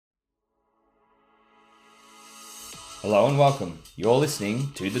Hello and welcome. You're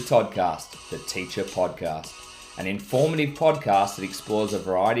listening to the Toddcast, the Teacher Podcast, an informative podcast that explores a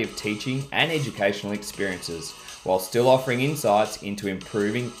variety of teaching and educational experiences while still offering insights into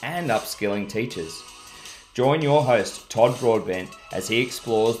improving and upskilling teachers. Join your host, Todd Broadbent, as he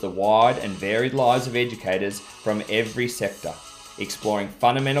explores the wide and varied lives of educators from every sector, exploring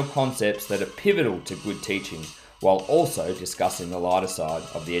fundamental concepts that are pivotal to good teaching, while also discussing the lighter side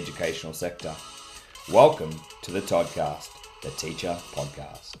of the educational sector. Welcome to the Toddcast, the Teacher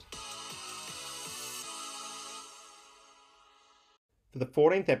Podcast. For the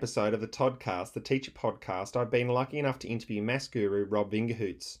 14th episode of the Toddcast, the Teacher Podcast, I've been lucky enough to interview maths guru Rob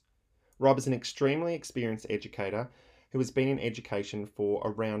Wingerhoots. Rob is an extremely experienced educator who has been in education for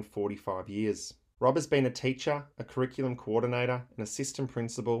around 45 years. Rob has been a teacher, a curriculum coordinator, an assistant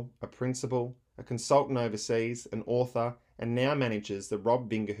principal, a consultant overseas, an author, and now manages the Rob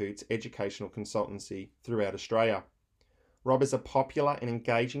Wingerhoots Educational Consultancy throughout Australia. Rob is a popular and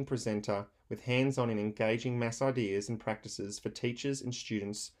engaging presenter with hands-on and engaging maths ideas and practices for teachers and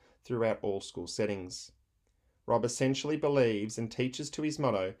students throughout all school settings. Rob essentially believes and teaches to his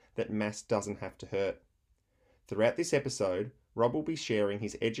motto that maths doesn't have to hurt. Throughout this episode, Rob will be sharing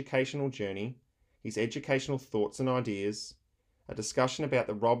his educational journey, his educational thoughts and ideas, a discussion about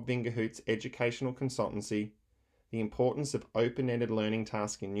the Rob Wingerhoots Educational Consultancy, the importance of open-ended learning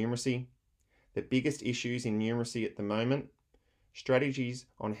tasks in numeracy, the biggest issues in numeracy at the moment, strategies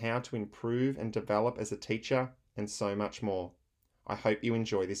on how to improve and develop as a teacher, and so much more. I hope you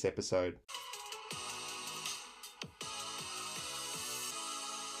enjoy this episode.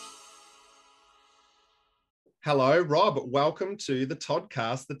 Hello, Rob. Welcome to the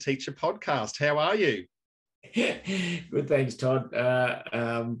Toddcast, the Teacher Podcast. How are you? Good, thanks, Todd.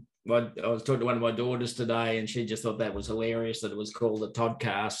 I was talking to one of my daughters today, and she just thought that was hilarious that it was called a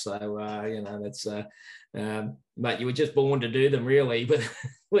Toddcast. So that's. But you were just born to do them, really. But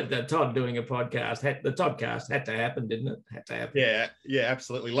with the Todd doing a podcast, the Toddcast had to happen, didn't it? Had to happen. Yeah,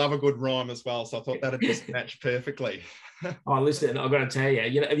 absolutely. Love a good rhyme as well. So I thought that'd just match perfectly. Oh, listen, I've got to tell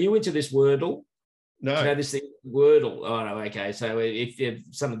you, have you into this Wordle? No. You know, this thing, Wordle. Oh, no, okay. So if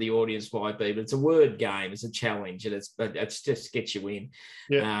some of the audience might be, but it's a word game. It's a challenge, and it's just gets you in.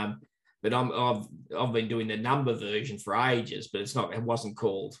 Yeah. But I've been doing the number version for ages, but it wasn't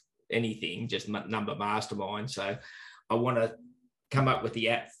called anything, just Number Mastermind. So I want to come up with the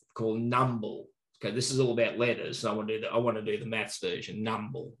app called Numble. Okay, this is all about letters. So I want to do the maths version,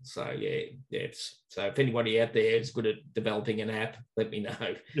 Numble. So so if anybody out there is good at developing an app, let me know.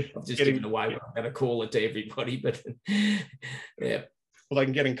 I've just given away what I'm going to call it to everybody, but yeah. Well, they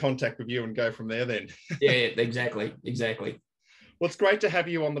can get in contact with you and go from there then. Yeah, exactly. Well, it's great to have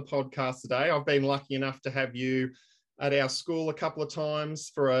you on the podcast today. I've been lucky enough to have you at our school a couple of times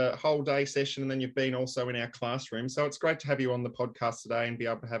for a whole day session, and then you've been also in our classroom. So it's great to have you on the podcast today and be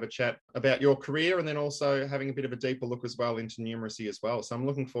able to have a chat about your career, and then also having a bit of a deeper look as well into numeracy as well. So I'm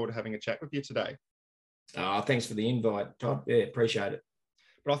looking forward to having a chat with you today. Thanks for the invite, Todd. Yeah, appreciate it.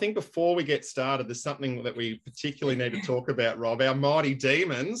 But I think before we get started, there's something that we particularly need to talk about, Rob. Our mighty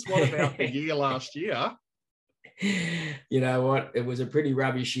Demons. What about the year last year? You know what? It was a pretty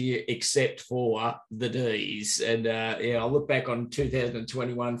rubbish year, except for the D's. And I look back on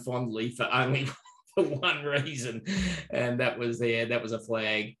 2021 fondly for only for one reason, and that was a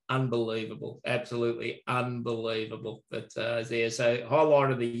flag. Unbelievable, absolutely unbelievable. But so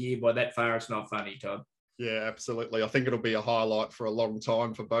highlight of the year by that far, it's not funny, Todd. Yeah, absolutely. I think it'll be a highlight for a long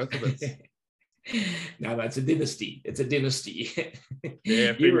time for both of us. No, but it's a dynasty.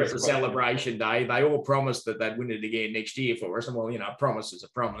 Yeah, you were at the celebration day. They all promised that they'd win it again next year for us. And well, a promise is a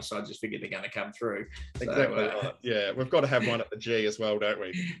promise. So I just figured they're going to come through. Exactly. Yeah, we've got to have one at the G as well, don't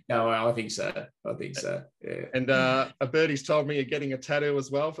we? No, I think so. Yeah. And a birdie's told me you're getting a tattoo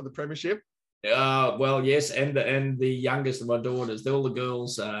as well for the premiership. Well, yes, and the youngest of my daughters, all the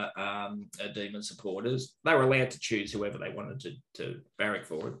girls are Demon supporters. They were allowed to choose whoever they wanted to barrack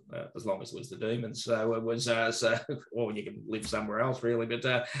for it, as long as it was the Demons. So it was or you can live somewhere else, really. But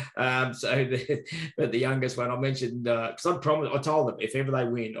but the youngest one, I mentioned because I told them if ever they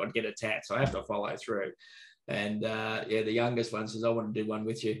win, I'd get a tat. So I have to follow through. And the youngest one says, "I want to do one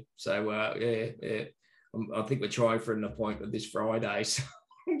with you." So I think we're trying for an appointment this Friday. So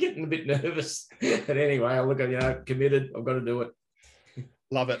I'm getting a bit nervous, but anyway, I look at committed. I've got to do it.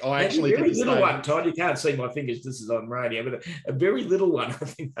 Love it. I actually did a very little one, Todd. You can't see my fingers. This is on radio, but a very little one. I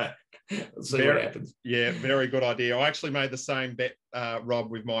think we'll see what happens. Yeah, very good idea. I actually made the same bet, Rob,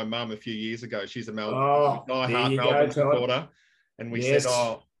 with my mum a few years ago. She's a Melbourne supporter, and we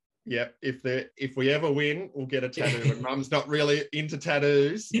said, Yeah, if we ever win, we'll get a tattoo. And Mum's not really into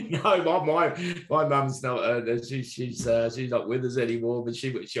tattoos. No, my mum's not. She's not with us anymore. But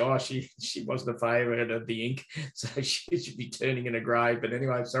she wasn't a favourite of the ink, so she should be turning in a grave. But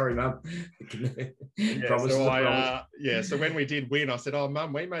anyway, sorry, Mum. So when we did win, I said, "Oh,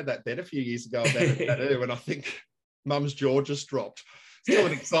 Mum, we made that bet a few years ago about a tattoo," and I think Mum's jaw just dropped. Still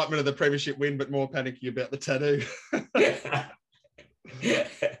an excitement of the premiership win, but more panicky about the tattoo.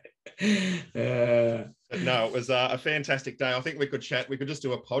 No, it was a fantastic day. I think we could chat. We could just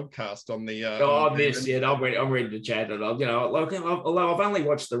do a podcast on the. I'm ready to chat it. Although I've only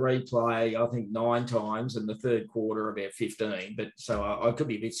watched the replay, I think 9 times, and the third quarter about 15. But so I could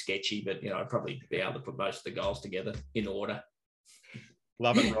be a bit sketchy, but I'd probably be able to put most of the goals together in order.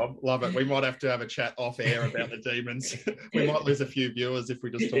 Love it, Rob. Love it. We might have to have a chat off air about the Demons. We might lose a few viewers if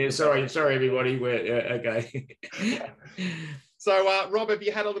we just talk. Sorry, everybody. Okay. So, Rob, have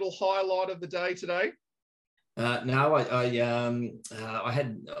you had a little highlight of the day today? No, I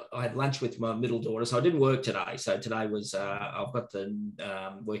had lunch with my middle daughter, so I didn't work today. So today was I've got the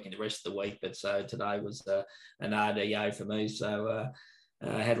working the rest of the week, but so today was an RDO for me. So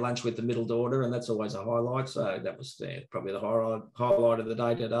I had lunch with the middle daughter, and that's always a highlight. So that was probably the highlight of the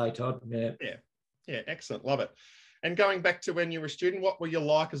day today, Todd. Yeah, excellent, love it. And going back to when you were a student, what were you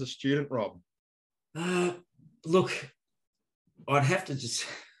like as a student, Rob? Look, I'd have to just,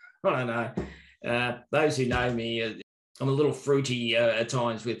 I don't know. Those who know me, I'm a little fruity at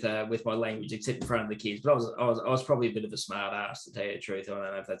times with my language, except in front of the kids. But I was probably a bit of a smart ass, to tell you the truth. I don't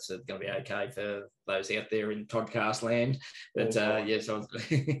know if that's going to be okay for those out there in podcast land. But yes, I was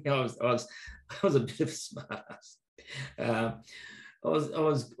a bit of a smart ass. I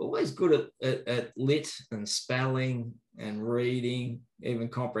was always good at lit and spelling and reading, even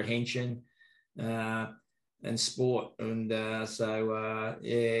comprehension. And sport, and I don't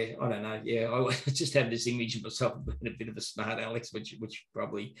know. I just have this image of myself being a bit of a smart Alex, which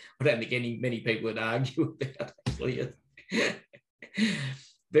probably I don't think many people would argue about. Actually,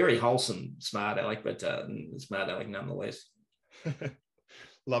 very wholesome smart Alec, but smart Alec nonetheless.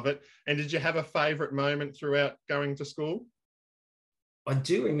 Love it. And did you have a favourite moment throughout going to school? I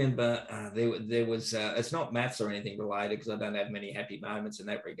do remember there was. It's not maths or anything related because I don't have many happy moments in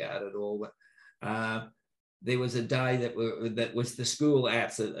that regard at all. But there was a day that was the school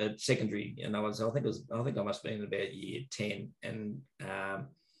apps at secondary, and I think I must have been about year 10, and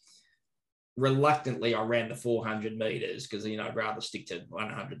reluctantly I ran the 400 meters because I'd rather stick to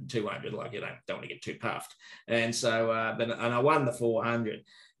 100 and 200, like don't want to get too puffed, and so and I won the 400,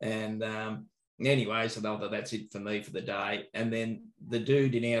 and anyway, so that's it for me for the day. And then the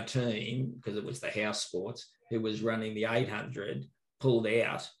dude in our team, because it was the house sports, who was running the 800 pulled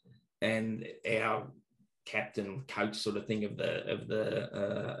out, and our captain coach sort of thing of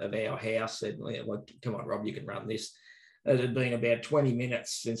our house said, well, come on, Rob, you can run this. It had been about 20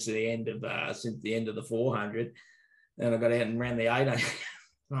 minutes since the end of the 400, and I got out and ran the 800.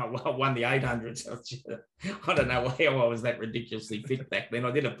 I won the 800. So I don't know how I was that ridiculously fit back then. I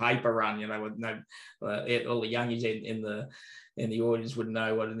did a paper run, with no all the youngies in the audience wouldn't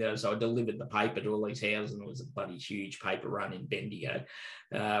know what it is. So I delivered the paper to all these houses, and it was a bloody huge paper run in Bendigo.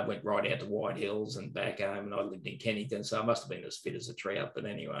 Went right out to White Hills and back home, and I lived in Kennington, so I must have been as fit as a trout. But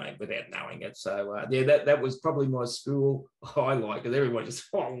anyway, without knowing it, so that was probably my school highlight, because everybody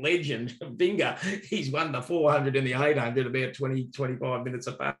just legend Bingo, he's won the 400 and the 800 about 20-25 minutes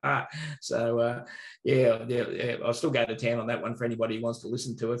apart. So I'll still go to town on that one for anybody who wants to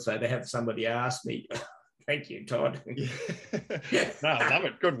listen to it. So to have somebody ask me. Thank you, Todd. No, I love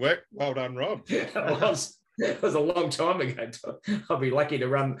it. Good work. Well done, Rob. It was a long time ago, Todd. I'll be lucky to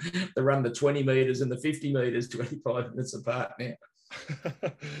run the 20 metres and the 50 metres 25 minutes apart now.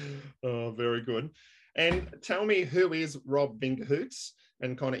 Oh, very good. And tell me, who is Rob Wingerhoots,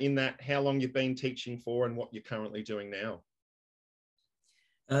 and kind of in that, how long you've been teaching for and what you're currently doing now?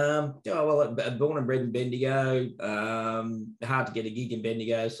 Born and bred in Bendigo. Hard to get a gig in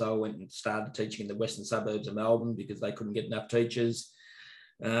Bendigo, so I went and started teaching in the western suburbs of Melbourne because they couldn't get enough teachers.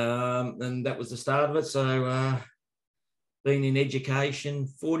 And that was the start of it. So been in education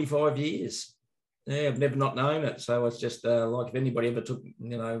 45 years. Yeah, I've never not known it. So it's just like if anybody ever took,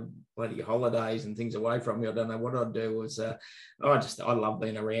 bloody holidays and things away from me, I don't know what I'd do. I love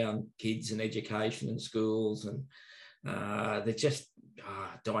being around kids and education and schools, and they're just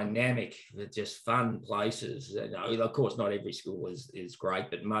dynamic. They're just fun places. Of course, not every school is great,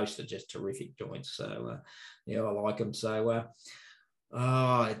 but most are just terrific joints. So, I like them. So,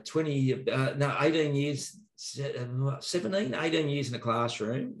 18 years in a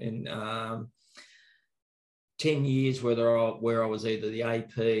classroom, and 10 years where I was either the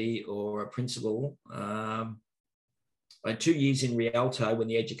AP or a principal. I had 2 years in Rialto when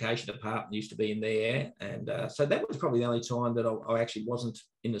the education department used to be in there. And so that was probably the only time that I actually wasn't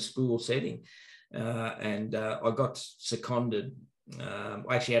in a school setting. I got seconded. I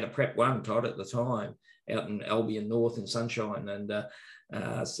actually had a Prep 1, Todd, at the time, out in Albion North in Sunshine.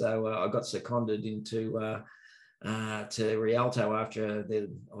 And so I got seconded into to Rialto after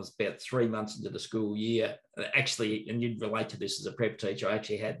I was about 3 months into the school year. Actually, and you'd relate to this as a prep teacher, I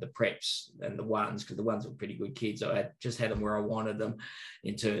actually had the preps and the ones, because the ones were pretty good kids. I had them where I wanted them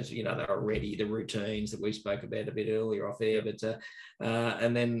in terms of, they were ready, the routines that we spoke about a bit earlier off air. But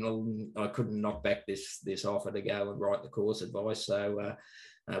and then I couldn't knock back this offer to go and write the course advice. So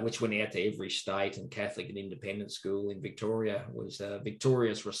which went out to every state and Catholic and independent school in Victoria, was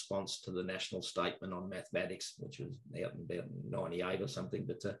Victoria's response to the national statement on mathematics, which was out in about 98 or something,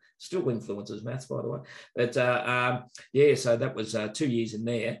 but still influences maths, by the way. But so that was 2 years in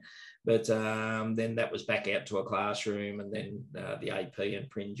there. But then that was back out to a classroom, and then the AP and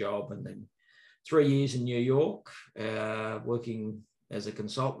print job, and then 3 years in New York, working as a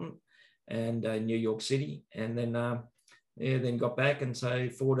consultant, and New York City, and then then got back, and so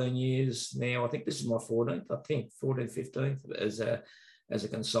 14 years now. I think this is my 14th, 15th as a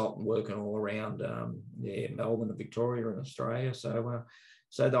consultant, working all around Melbourne and Victoria and Australia. So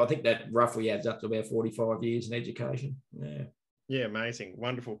I think that roughly adds up to about 45 years in education. Yeah, amazing.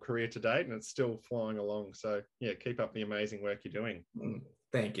 Wonderful career to date, and it's still flying along. So yeah, keep up the amazing work you're doing.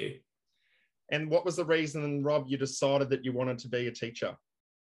 Thank you. And what was the reason, Rob, you decided that you wanted to be a teacher?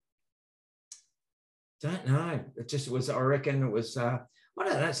 Don't know. It was. I reckon it was. I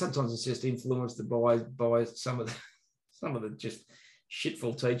don't know. Sometimes it's just influenced by some of the just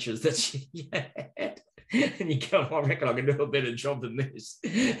shitful teachers that you had. And you go, I reckon I can do a better job than this.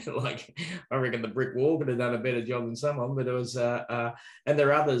 Like, I reckon the brick wall could have done a better job than someone. But it was, and there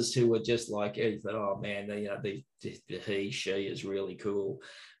are others who were just like, oh man, the she is really cool.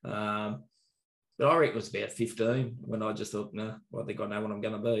 But I reckon it was about 15 when I just thought, no, I think I know what I'm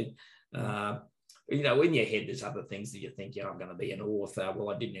going to be. In your head, there's other things that you think, I'm going to be an author. Well,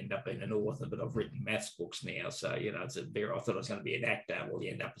 I didn't end up being an author, but I've written maths books now. So, I thought I was going to be an actor. Well,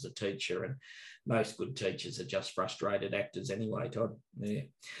 you end up as a teacher, and most good teachers are just frustrated actors anyway, Todd. Yeah.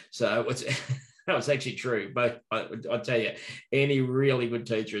 So that was actually true. But I tell you, any really good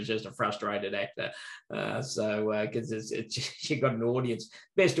teacher is just a frustrated actor. Because you got an audience,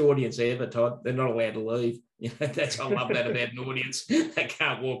 best audience ever, Todd. They're not allowed to leave. I love that about an audience. They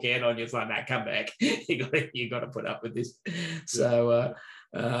can't walk out on you. It's like, no, come back. You got to put up with this. So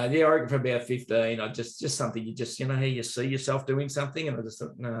I reckon for about 15, I just something you just you see yourself doing something, and I just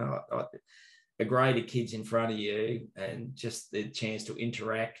thought, no, a grade of kids in front of you, and just the chance to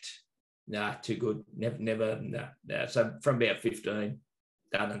interact. Nah, too good. Never. No. So from about 15,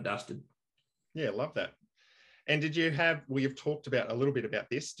 done and dusted. Yeah, love that. And did you have, you've talked about a little bit about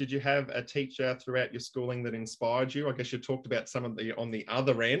this, did you have a teacher throughout your schooling that inspired you? I guess you talked about some of the on the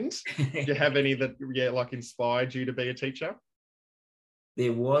other end. Did you have any that inspired you to be a teacher?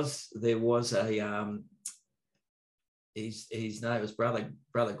 There was a his name was Brother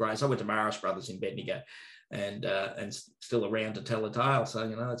Grace. I went to Maris Brothers in Bendigo, and still around to tell a tale. So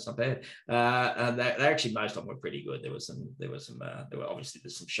it's not bad. And actually, most of them were pretty good. There were obviously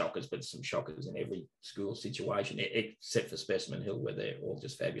there's some shockers, but some shockers in every school situation, except for Specimen Hill, where they're all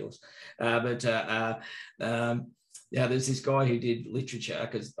just fabulous. There's this guy who did literature,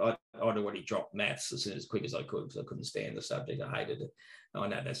 because I'd already dropped maths as quick as I could, because I couldn't stand the subject. I hated it. I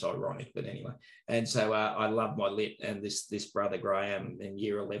know that's ironic, but anyway. And so I loved my lit, and this Brother Graham in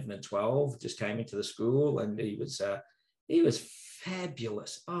year 11 and 12 just came into the school, and he was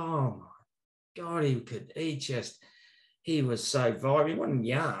fabulous. Oh my God, he was so vibrant. He wasn't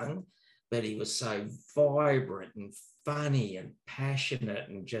young, but he was so vibrant and funny and passionate,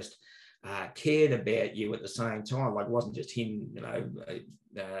 and just cared about you at the same time. Like, it wasn't just him,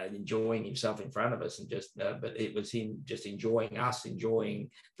 enjoying himself in front of us, and just, but it was him just enjoying us, enjoying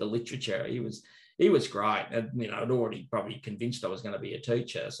the literature. He was great. And, I'd already probably convinced I was going to be a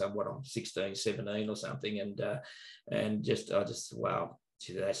teacher. So I'm 16, 17 or something. And wow,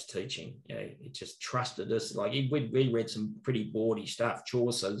 that's teaching. He just trusted us. Like, we read some pretty bawdy stuff,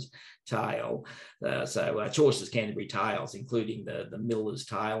 Chaucer's Tale. Chaucer's Canterbury Tales, including the Miller's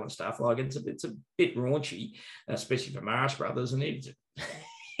Tale and stuff. Like, it's a bit raunchy, especially for Maris Brothers. And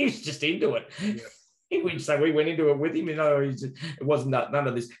he was just into it. Yeah. So we went into it with him. It wasn't none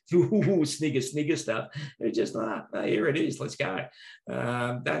of this snigger stuff. It was just, here it is. Let's go.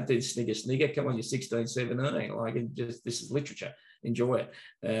 Don't do snigger. Come on, you're 16, 17. Like, this is literature. enjoy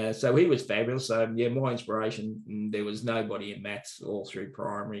it. So he was fabulous. So yeah, my inspiration, there was nobody in maths all through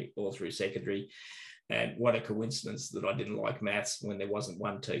primary, all through secondary. And what a coincidence that I didn't like maths when there wasn't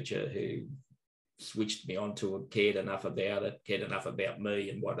one teacher who switched me on to cared enough about it, cared enough about me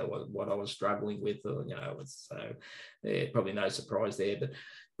and what I was struggling with. So yeah, probably no surprise there. But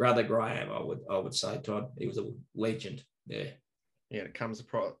Brother Graham, I would say, Todd, he was a legend. Yeah. Yeah, it comes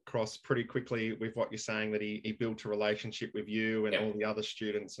across pretty quickly with what you're saying, that he built a relationship with you and all the other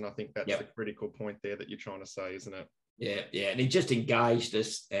students. And I think that's the critical point there that you're trying to say, isn't it? Yeah. And he just engaged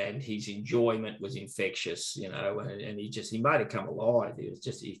us, and his enjoyment was infectious, and he made it come alive. He was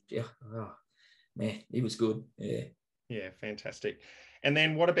just, man, he was good. Yeah. Yeah, fantastic. And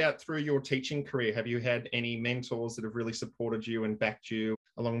then what about through your teaching career? Have you had any mentors that have really supported you and backed you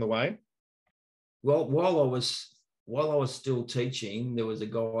along the way? Well, while I was still teaching, there was a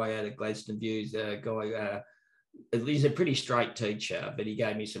guy out at Gladstone Views, he's a pretty straight teacher, but he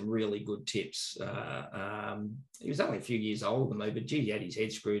gave me some really good tips. He was only a few years older than me, but gee, he had his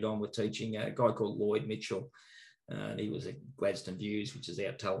head screwed on with teaching. A guy called Lloyd Mitchell. And he was at Gladstone Views, which is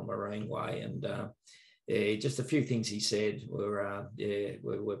out Tullamarine Way. And just a few things he said were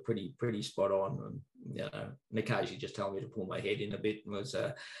pretty spot on. And occasionally just telling me to pull my head in a bit was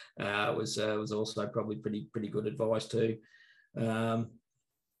also probably pretty good advice too.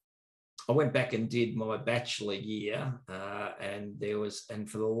 I went back and did my bachelor year, and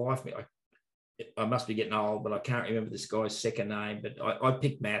for the life of me, I must be getting old, but I can't remember this guy's second name. But I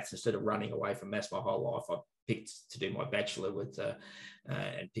picked maths instead of running away from maths my whole life. I picked to do my bachelor with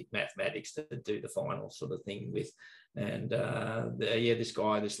and picked mathematics to do the final sort of thing with. And this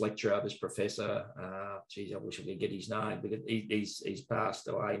guy, this lecturer, this professor, I wish I could get his name, because he's passed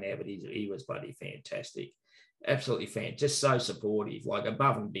away now, but he was bloody fantastic. Absolutely fantastic, just so supportive, like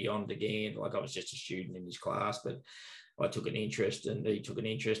above and beyond again. Like I was just a student in his class, but I took an interest, and he took an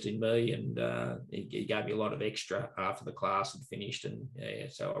interest in me, and he gave me a lot of extra after the class had finished. And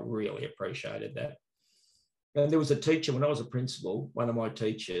so I really appreciated that. And there was a teacher, when I was a principal, one of my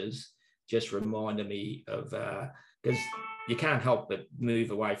teachers just reminded me of, because you can't help but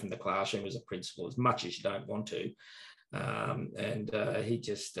move away from the classroom as a principal as much as you don't want to. He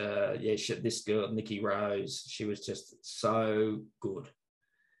just, this girl, Nikki Rose, she was just so good.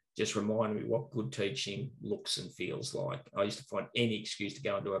 Just reminded me what good teaching looks and feels like. I used to find any excuse to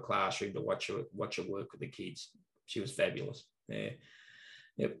go into a classroom to watch her work with the kids. She was fabulous. Yeah.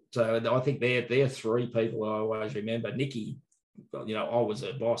 Yep. So I think they're three people I always remember. Nikki, I was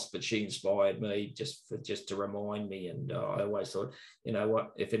her boss, but she inspired me just to remind me. And I always thought,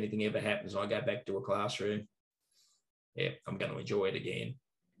 what, if anything ever happens and I go back to a classroom, I'm going to enjoy it again.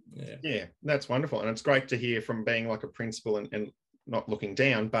 Yeah, that's wonderful. And it's great to hear from being like a principal and not looking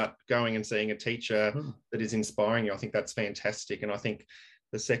down, but going and seeing a teacher that is inspiring you. I think that's fantastic. And I think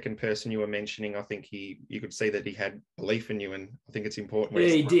the second person you were mentioning, I think you could see that he had belief in you, and I think it's important. Yeah,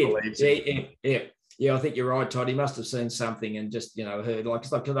 he did. Yeah, I think you're right, Todd. He must have seen something and just heard, I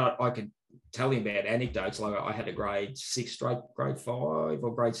could tell him about anecdotes. Like I had a grade 6, grade 5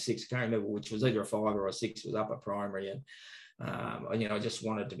 or grade 6, I can't remember which was, either a 5 or a 6, was upper primary, and I just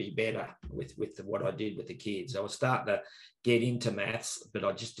wanted to be better with what I did with the kids. I was starting to get into maths, but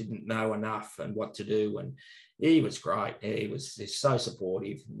I just didn't know enough and what to do. And he was great. He's so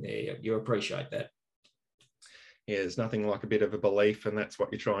supportive. Yeah, you appreciate that. Yeah, there's nothing like a bit of a belief, and that's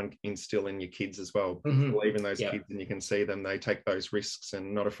what you try and instill in your kids as well. Believe in those kids, and you can see them. They take those risks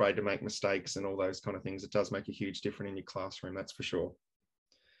and not afraid to make mistakes and all those kind of things. It does make a huge difference in your classroom, that's for sure.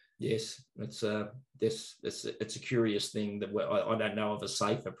 Yes, it's a curious thing that I don't know of a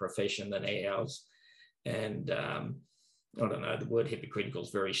safer profession than ours, and I don't know, the word hypocritical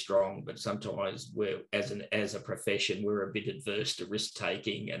is very strong, but sometimes we're, as a profession, we're a bit adverse to risk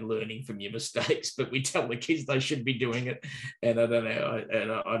taking and learning from your mistakes, but we tell the kids they should be doing it. And I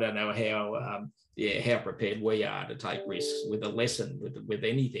don't know how prepared we are to take risks with a lesson, with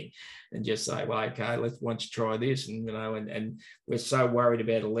anything, and just say, well, okay, once you try this, and we're so worried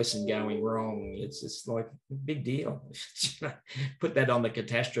about a lesson going wrong. It's like a big deal. Put that on the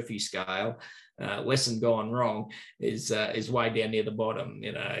catastrophe scale. Lesson gone wrong is way down near the bottom.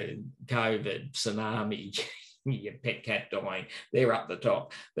 COVID, tsunami, your pet cat dying, they're up the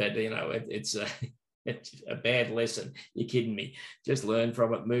top. But it's a bad lesson. You're kidding me. Just learn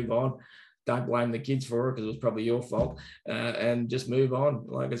from it, move on. Don't blame the kids for it, because it was probably your fault, and just move on.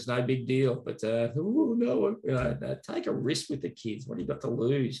 Like, it's no big deal. But take a risk with the kids. What have you got to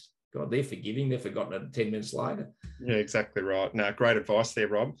lose? God, they're forgiving. They're forgotten it 10 minutes later. Yeah, exactly right. No, great advice there,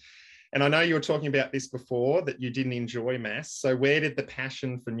 Rob. And I know you were talking about this before, that you didn't enjoy maths. So where did the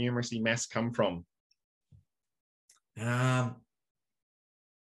passion for numeracy maths come from?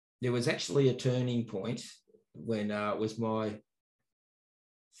 there was actually a turning point when it was my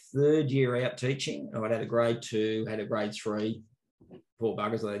third year out teaching. I'd had a grade 2, had a grade 3. Poor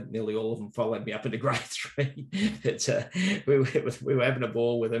buggers, nearly all of them followed me up into grade 3. But we were having a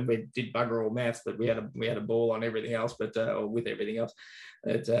ball with them. We did bugger all maths, but we had a ball on everything else, or with everything else.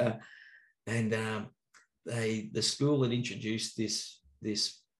 But, the school had introduced this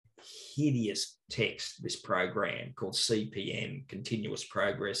hideous text, this program called CPM, Continuous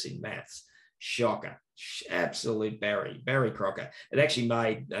Progress in Maths. Shocker. Absolute Barry Crocker. It actually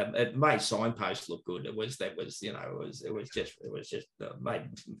made Signpost look good. It was just made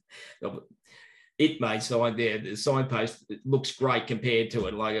the Signpost looks great compared to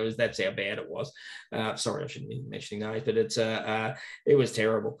it. That's how bad it was. Sorry, I shouldn't be mentioning names, but it was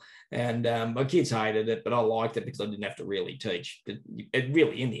terrible. And my kids hated it, but I liked it because I didn't have to really teach. It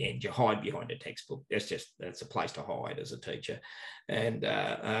really, in the end, you hide behind a textbook. That's a place to hide as a teacher. And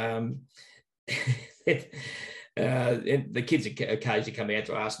and the kids occasionally come out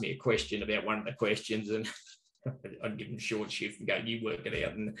to ask me a question about one of the questions, and I'd give them short shift and go, you work it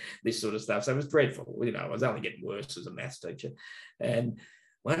out, and this sort of stuff. So it was dreadful. I was only getting worse as a maths teacher. And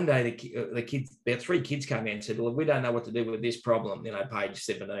one day the kids, about 3 kids came in and said, well, we don't know what to do with this problem, page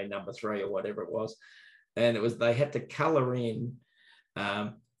 17, number 3 or whatever it was. And they had to colour in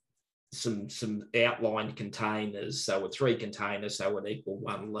some outlined containers. So with 3 containers, so it would equal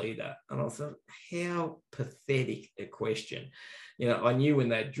 1 litre. And I thought, how pathetic a question. I knew in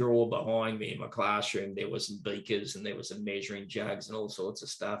that drawer behind me in my classroom, there were some beakers and there were some measuring jugs and all sorts of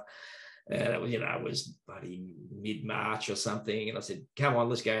stuff. And it was bloody mid-March or something. And I said, come on,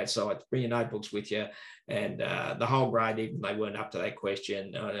 let's go outside, bring your notebooks with you. And the whole grade, even they weren't up to that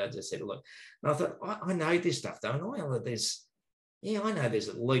question. I just said, look, and I thought, I know this stuff, don't I? I know there's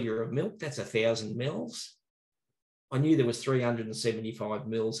a litre of milk. That's 1,000 mils. I knew there was 375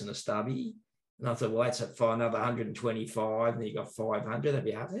 mils in a stubby. And I thought, well, that's for another 125. And then you got 500. That'd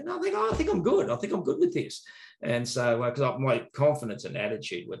be half. And I think I'm good. I think I'm good with this. And so, because my confidence and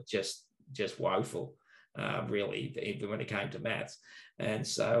attitude were just woeful, really, even when it came to maths. And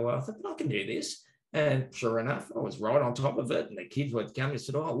so I thought, I can do this. And sure enough, I was right on top of it. And the kids would come and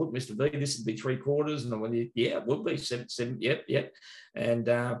said, oh, look, Mr. B, this would be 3/4. And I went, yeah, it would be 7. Yep.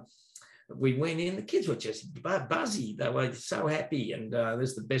 And we went in, the kids were just buzzy. They were so happy. And this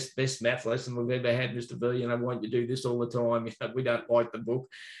is the best math lesson we've ever had, Mr. B. I want you to do this all the time. We don't like the book.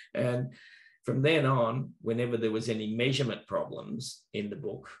 And from then on, whenever there was any measurement problems in the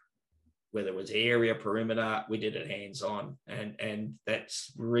book, whether it was area, perimeter, we did it hands-on. And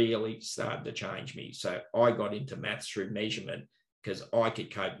that's really started to change me. So I got into maths through measurement because I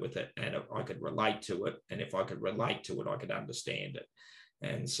could cope with it and I could relate to it. And if I could relate to it, I could understand it.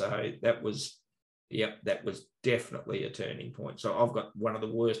 And so that was definitely a turning point. So I've got one of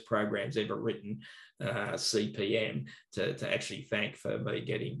the worst programs ever written, CPM, to actually thank for me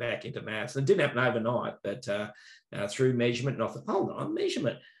getting back into maths. It didn't happen overnight, but through measurement. And I thought, hold on,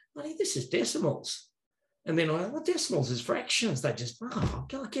 measurement. This is decimals. And then decimals is fractions. They just,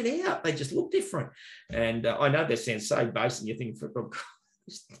 get out. They just look different. And I know that sounds so basic. You think,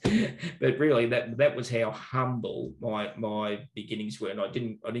 but really that was how humble my beginnings were. And I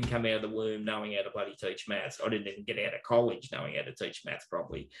didn't come out of the womb knowing how to bloody teach maths. I didn't even get out of college knowing how to teach maths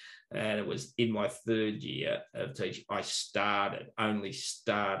properly. And it was in my 3rd year of teaching, I only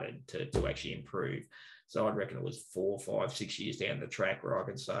started to actually improve. So I reckon it was 4, 5, 6 years down the track where I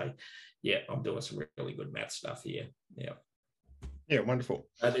can say, yeah, I'm doing some really good math stuff here. Yeah. Yeah, wonderful.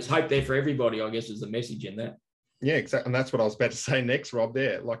 There's hope there for everybody, I guess, is the message in that. Yeah, exactly. And that's what I was about to say next, Rob,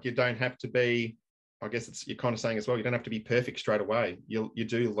 there. Like, you don't have to be, I guess you're kind of saying as well, you don't have to be perfect straight away. You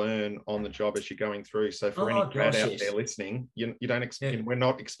do learn on the job as you're going through. So for any grad out there listening, you don't we're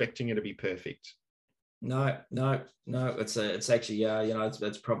not expecting you to be perfect. No. It's actually,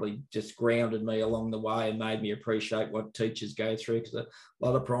 it's probably just grounded me along the way and made me appreciate what teachers go through, because a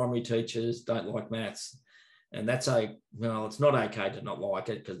lot of primary teachers don't like maths. And that's it's not okay to not like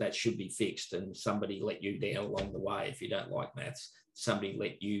it, because that should be fixed. And somebody let you down along the way. If you don't like maths, somebody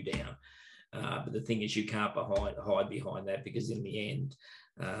let you down. But the thing is, you can't hide behind that, because in the end,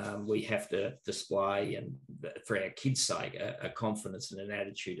 we have to display, and for our kids' sake, a confidence and an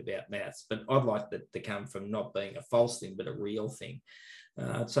attitude about maths. But I'd like that to come from not being a false thing, but a real thing.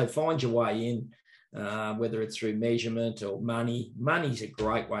 So find your way in, whether it's through measurement or money. Money's a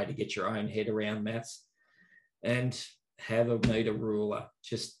great way to get your own head around maths. And have a meter ruler.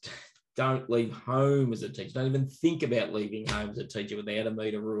 Just don't leave home as a teacher. Don't even think about leaving home as a teacher without a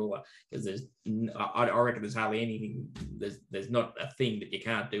meter ruler, because I reckon there's hardly anything. There's not a thing that you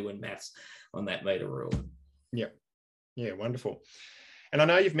can't do in maths on that meter ruler. Yeah, wonderful. And I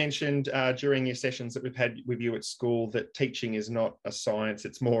know you've mentioned during your sessions that we've had with you at school that teaching is not a science,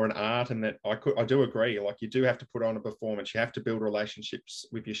 it's more an art, and that I do agree. Like, you do have to put on a performance, you have to build relationships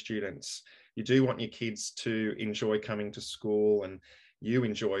with your students. You do want your kids to enjoy coming to school, and you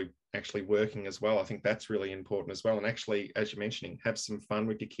enjoy actually working as well. I think that's really important as well. And actually, as you're mentioning, have some fun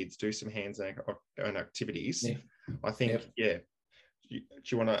with your kids, do some hands-on activities. Yeah. I think, Yep. yeah. Do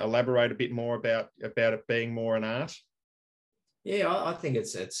you want to elaborate a bit more about it being more an art? Yeah, I think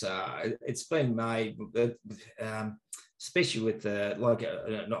it's been made, especially with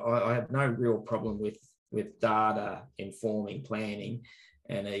I have no real problem with data informing planning,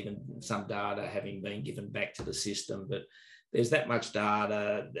 and even some data having been given back to the system. But there's that much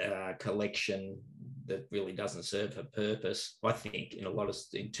data collection that really doesn't serve a purpose, I think,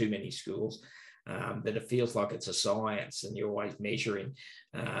 in too many schools. That it feels like it's a science and you're always measuring.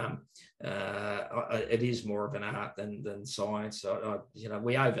 It is more of an art than science.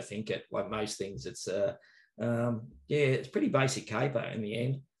 We overthink it, like most things. It's it's pretty basic caper in the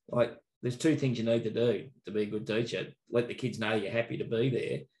end. Like, there's two things you need to do to be a good teacher: let the kids know you're happy to be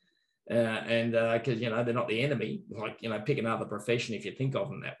there, and because they're not the enemy. Like, pick another profession if you think of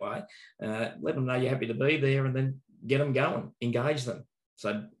them that way. Let them know you're happy to be there, and then get them going, engage them.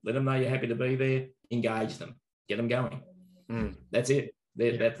 So let them know you're happy to be there, engage them, get them going. That's it.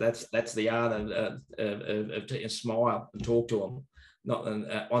 That's the art of smile and talk to them, not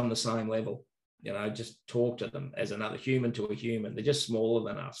on the same level. Just talk to them as another human to a human. They're just smaller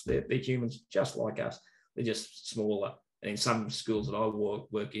than us. They're humans just like us. They're just smaller. And in some schools that I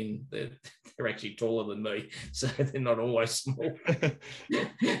work in, they're actually taller than me, so they're not always small.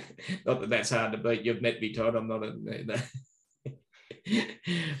 Not that that's hard to beat. You've met me, Todd. I'm not a...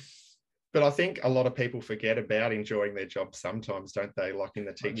 But I think a lot of people forget about enjoying their job sometimes, don't they? Like, in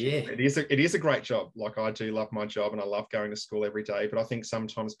the teaching, Yeah. It is a great job. Like, I do love my job and I love going to school every day, but I think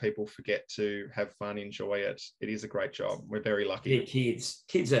sometimes people forget to have fun, enjoy it. It is a great job. We're very lucky. Yeah,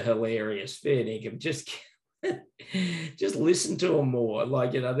 kids are hilarious. Fair dinkum. Just listen to them more.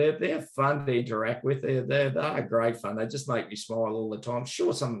 Like, they're fun to interact with. They're great fun. They just make me smile all the time.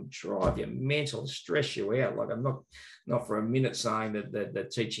 Sure, some drive you mental, stress you out. Like, I'm not for a minute saying that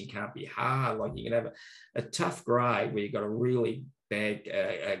teaching can't be hard. Like, you can have a tough grade where you've got a really bad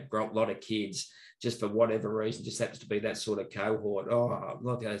a lot of kids, just for whatever reason, just happens to be that sort of cohort. Oh,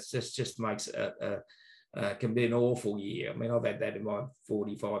 look, it just makes can be an awful year. I mean, I've had that in my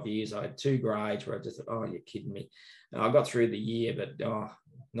 45 years. I had 2 grades where I just thought, oh, you're kidding me. I got through the year, but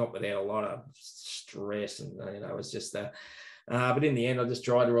not without a lot of stress. And, it was just but in the end, I just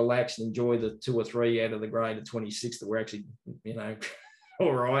tried to relax and enjoy the 2 or 3 out of the grade of 26 that were actually,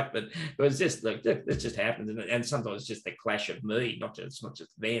 all right. But it was just, look, it just happens. And sometimes it's just the clash of me, not just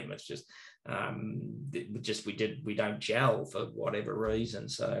them. It's just, we don't gel for whatever reason.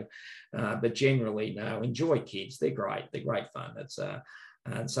 So, but generally, no, enjoy kids. They're great. They're great fun. It's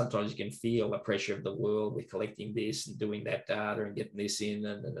and sometimes you can feel the pressure of the world with collecting this and doing that data and getting this in,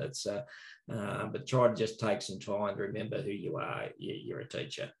 and it's but try to just take some time to remember who you are. You're a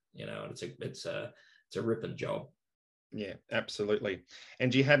teacher, and it's a ripping job. Yeah, absolutely.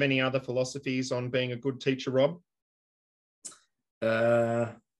 And do you have any other philosophies on being a good teacher, Rob?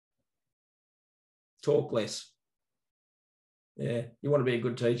 Talk less. Yeah, you want to be a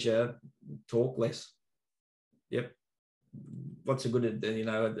good teacher, talk less. Yep. What's a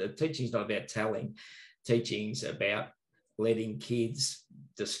good, teaching's not about telling. Teaching's about letting kids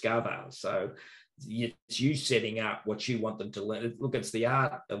discover. So it's you setting up what you want them to learn. Look, it's the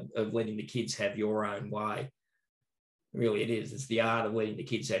art of letting the kids have your own way. Really, it is. It's the art of letting the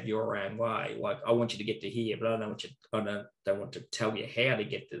kids have your own way. Like, I want you to get to here, but I don't want to tell you how to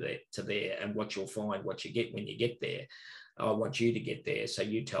get to there and what you'll find, what you get when you get there. I want you to get there. So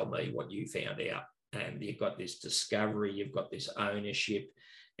you tell me what you found out. And you've got this discovery, you've got this ownership,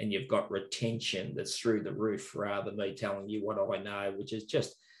 and you've got retention that's through the roof, rather than me telling you what I know, which is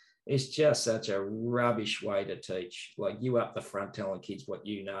it's just such a rubbish way to teach. Like, you up the front telling kids what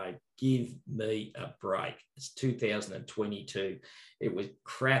you know. Give me a break. It's 2022. It was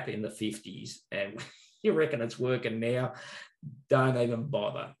crap in the 50s, and you reckon it's working now? Don't even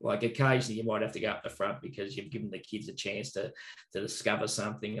bother. Like, occasionally you might have to go up the front because you've given the kids a chance to discover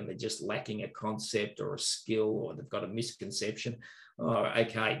something and they're just lacking a concept or a skill, or they've got a misconception. Oh,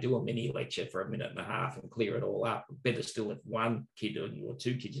 okay, do a mini lecture for 1.5 minutes and clear it all up. Better still if 1 kid or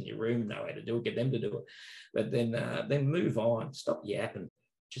 2 kids in your room know how to do it, get them to do it. But then move on. Stop yapping.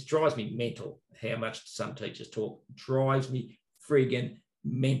 Just drives me mental how much some teachers talk. Drives me friggin'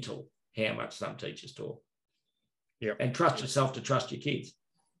 mental how much some teachers talk. Yep. And trust yourself to trust your kids.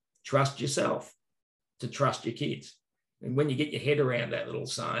 Trust yourself to trust your kids. And when you get your head around that little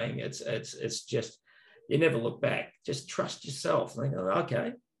saying, it's just, you never look back. Just trust yourself. Think,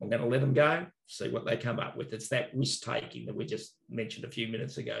 okay, I'm going to let them go, see what they come up with. It's that risk taking that we just mentioned a few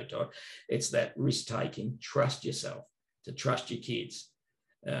minutes ago, Todd. It's that risk taking. Trust yourself, to trust your kids.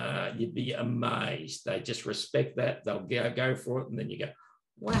 You'd be amazed. They just respect that. They'll go for it. And then you go,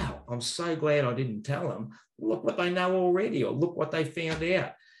 wow, I'm so glad I didn't tell them. Look what they know already, or look what they found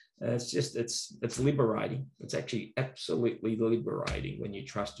out. It's liberating. It's actually absolutely liberating when you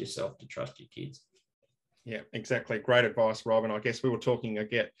trust yourself to trust your kids. Yeah, exactly. Great advice, Rob. And I guess we were talking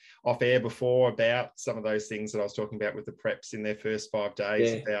again off air before about some of those things that I was talking about with the preps in their first 5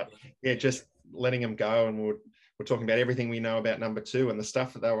 days, about just letting them go. And we're talking about everything we know about number 2, and the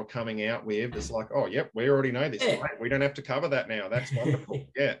stuff that they were coming out with is like, oh, yep, we already know this. Right? We don't have to cover that now. That's wonderful.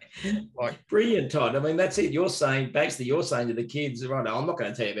 Yeah. Like, brilliant, Todd. I mean, that's it. You're saying to the kids, right, I'm not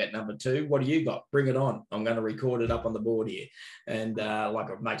going to tell you about number 2. What do you got? Bring it on. I'm going to record it up on the board here. And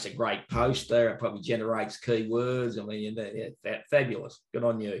it makes a great poster. It probably generates keywords. I mean, fabulous. Good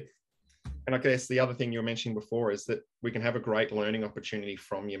on you. And I guess the other thing you were mentioning before is that we can have a great learning opportunity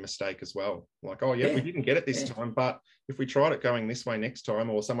from your mistake as well. Like, oh, yeah, we didn't get it this time, but if we tried it going this way next time,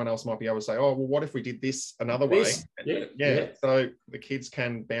 or someone else might be able to say, oh, well, what if we did this another way? So the kids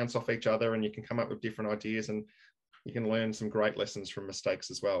can bounce off each other, and you can come up with different ideas, and you can learn some great lessons from mistakes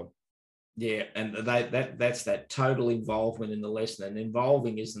as well. Yeah, and that's that total involvement in the lesson. And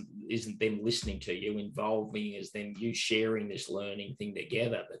involving isn't them listening to you. Involving is then you sharing this learning thing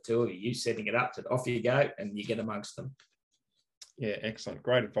together, the two of you setting it up, to off you go, and you get amongst them. Yeah, excellent.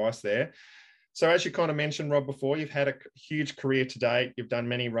 Great advice there. So as you kind of mentioned, Rob, before, you've had a huge career to date. You've done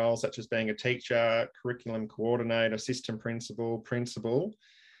many roles, such as being a teacher, curriculum coordinator, assistant principal.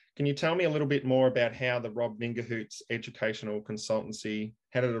 Can you tell me a little bit more about how the Rob Vingerhoots Educational Consultancy,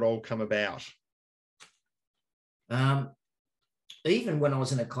 how did it all come about? Even when I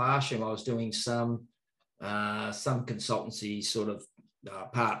was in a classroom, I was doing some consultancy sort of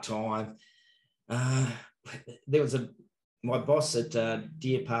part-time. There was my boss at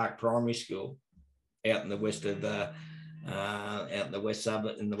Deer Park Primary School out in the west of in the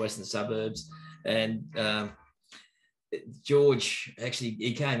western suburbs, and George, actually,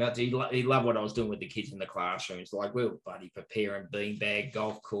 he came up to, he loved what I was doing with the kids in the classroom. It's like, we were bloody preparing beanbag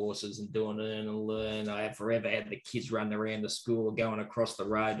golf courses and doing Earn and Learn. I had forever had the kids running around the school, going across the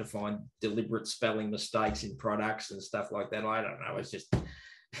road to find deliberate spelling mistakes in products and stuff like that. I don't know.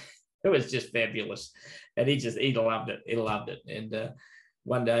 It was just fabulous. And he loved it. He loved it. And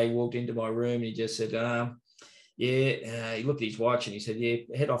one day he walked into my room and he just said, he looked at his watch and he said, yeah,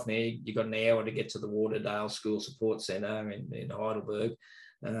 head off now. You've got an hour to get to the Waterdale School Support Centre in Heidelberg.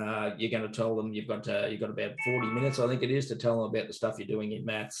 You're going to tell them you've got about 40 minutes, I think it is, to tell them about the stuff you're doing in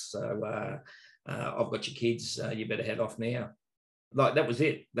maths. So I've got your kids. You better head off now. Like, that was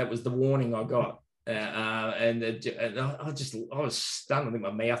it. That was the warning I got. And I was stunned. I think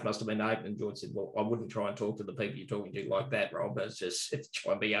my mouth must have been open. And George said, well, I wouldn't try and talk to the people you're talking to like that, Rob. It's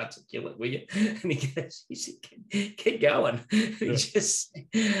try and be articulate, will you? And he said, keep going. He just,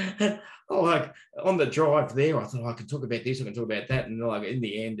 like, on the drive there, I thought, I can talk about this, I can talk about that. And like, in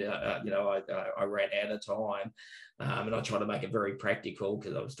the end, I ran out of time. And I tried to make it very practical,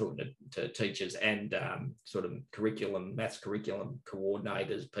 because I was talking to teachers and sort of maths curriculum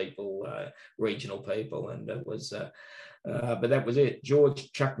coordinators, people, regional people, and it was, but that was it.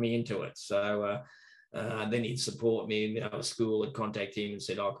 George chucked me into it. So then he'd support me. A school had contacted him and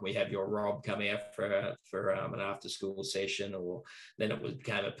said, oh, can we have your Rob come out for an after school session? Or then it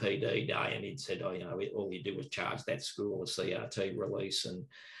became a PD day, and he'd said, oh, all you do is charge that school a CRT release. And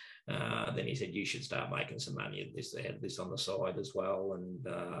then he said, you should start making some money at this. They had this on the side as well. And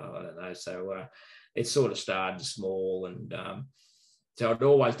I don't know. So it sort of started small. And so I'd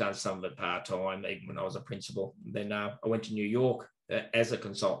always done some of it part-time, even when I was a principal. Then I went to New York as a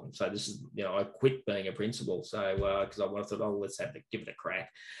consultant. So this is, I quit being a principal. So because I thought, oh, let's give it a crack,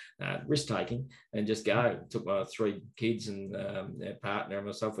 risk-taking, and just go. Took my 3 kids and their partner and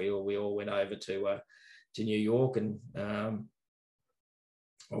myself. We all went over to New York, and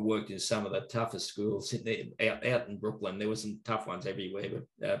I worked in some of the toughest schools out in Brooklyn. There were some tough ones everywhere,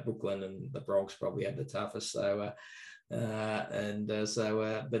 but Brooklyn and the Bronx probably had the toughest. So, but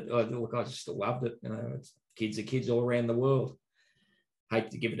look, I just loved it. Kids are kids all around the world.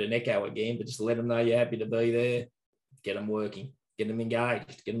 Hate to give it an echo again, but just let them know you're happy to be there. Get them working, get them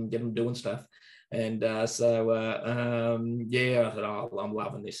engaged, get them doing stuff. And I thought, oh, I'm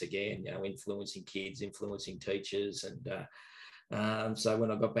loving this again. Influencing kids, influencing teachers, and So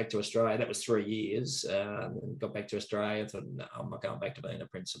when I got back to Australia, that was 3 years. Got back to Australia, I thought, no, I'm not going back to being a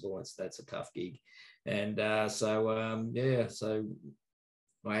principal. That's a tough gig. And so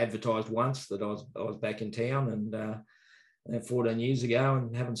I advertised once that I was back in town, and 14 years ago,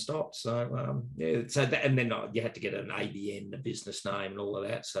 and haven't stopped. So so that, and then you had to get an ABN, a business name, and all of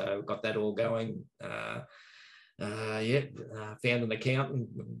that. So got that all going. Found an accountant,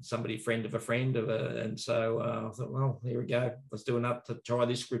 somebody, friend of a friend and so I thought, well, here we go. Let's do enough to try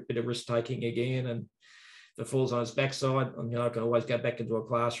this bit of risk taking again. And if it falls on its backside, I can always go back into a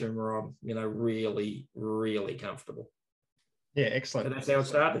classroom where I'm, really, really comfortable. Yeah, excellent. So that's how it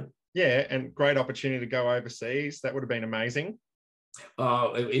started. Yeah, and great opportunity to go overseas. That would have been amazing.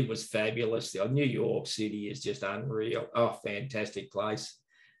 Oh, it was fabulous. New York City is just unreal. Oh, fantastic place.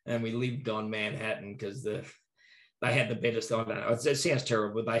 And we lived on Manhattan because they had the better, I don't know, it sounds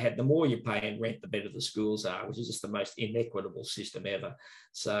terrible, but they had, the more you pay in rent, the better the schools are, which is just the most inequitable system ever.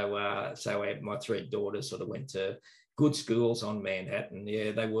 So my 3 daughters sort of went to good schools on Manhattan.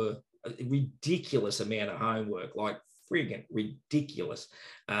 Yeah, they were a ridiculous amount of homework, like friggin' ridiculous.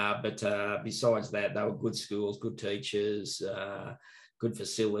 But besides that, they were good schools, good teachers, good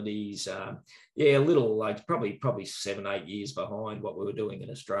facilities. A little, like probably 7-8 years behind what we were doing in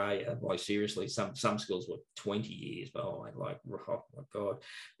Australia. Like seriously, some schools were 20 years behind. Like, oh my God.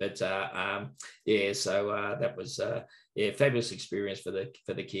 But that was fabulous experience for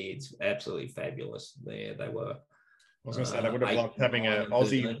the kids. Absolutely fabulous. They were. I was going to say they would have loved having an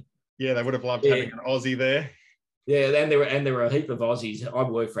Aussie. Yeah, they would have loved having an Aussie there. Yeah, and there were a heap of Aussies. I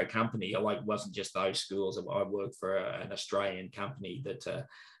worked for a company. It wasn't just those schools. I worked for an Australian company that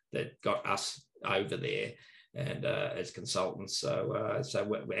got us over there and as consultants.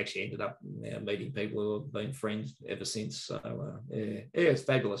 So we actually ended up meeting people who have been friends ever since. So it's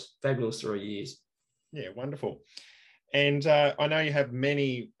fabulous 3 years. Yeah, wonderful. And I know you have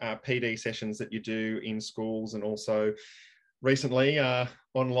many PD sessions that you do in schools and also recently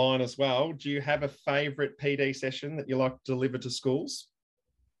online as well. Do you have a favourite PD session that you like to deliver to schools?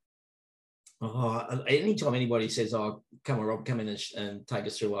 Anytime anybody says, "Oh, come on, Rob, come in and take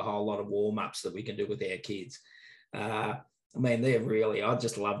us through a whole lot of warm-ups that we can do with our kids." I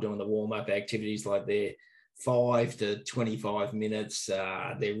just love doing the warm-up activities. Like they're 5 to 25 minutes.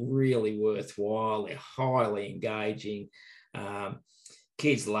 They're really worthwhile. They're highly engaging.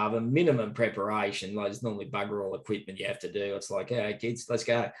 Kids love them. Minimum preparation. Like there's normally bugger all equipment you have to do. It's like, hey, kids, let's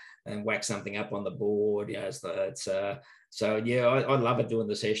go and whack something up on the board. I love it doing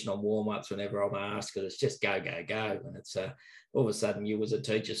the session on warm-ups whenever I'm asked, because it's just go. And it's all of a sudden you as a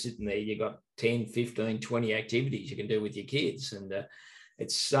teacher sitting there, you got 10, 15, 20 activities you can do with your kids. And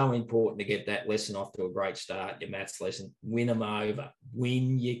it's so important to get that lesson off to a great start, your maths lesson. Win them over.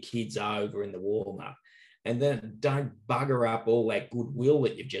 Win your kids over in the warm-up. And then don't bugger up all that goodwill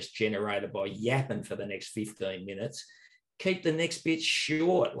that you've just generated by yapping for the next 15 minutes. Keep the next bit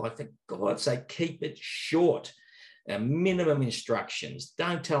short. Like, for God's sake, keep it short. Minimum instructions.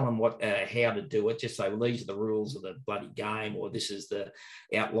 Don't tell them how to do it. Just say, well, these are the rules of the bloody game, or this is the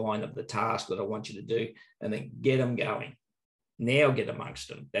outline of the task that I want you to do, and then get them going. Now get amongst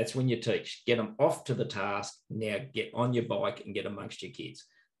them. That's when you teach. Get them off to the task. Now get on your bike and get amongst your kids.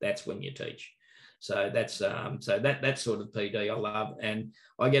 That's when you teach. So that's that sort of PD I love, and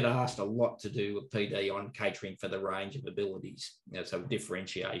I get asked a lot to do with PD on catering for the range of abilities. So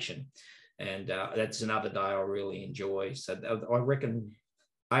differentiation, and that's another day I really enjoy. So I reckon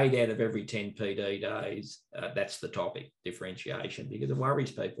 8 out of every 10 PD days, that's the topic, differentiation, because it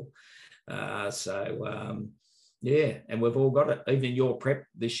worries people. And we've all got it. Even your prep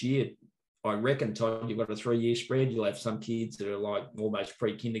this year, I reckon, Todd, you've got a 3-year spread. You'll have some kids that are like almost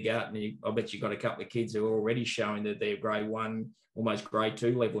pre-kindergarten. I bet you've got a couple of kids who are already showing that they're grade 1, almost grade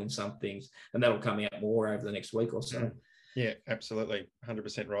 2 level in some things. And that'll come out more over the next week or so. Yeah, absolutely.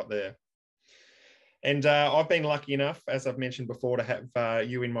 100% right there. And I've been lucky enough, as I've mentioned before, to have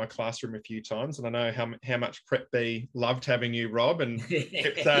you in my classroom a few times. And I know how much Prep B loved having you, Rob, and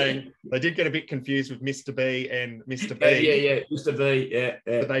kept saying they did get a bit confused with Mr. B and Mr. B. Yeah, Mr. B, yeah.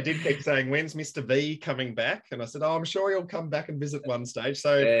 But they did keep saying, when's Mr. V coming back? And I said, I'm sure he'll come back and visit one stage.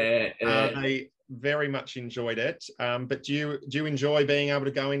 So they very much enjoyed it. But do you enjoy being able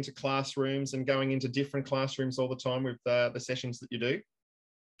to go into classrooms and going into different classrooms all the time with the sessions that you do?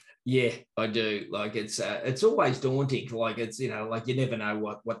 Yeah, I do. Like it's always daunting. Like it's, like you never know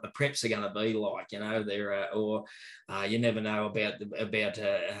what the preps are going to be like. You never know about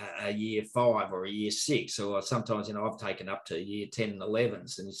a year 5 or a year 6, or sometimes I've taken up to year 10 and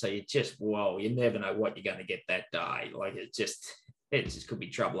 11s, and so you never know what you're going to get that day. Like it just could be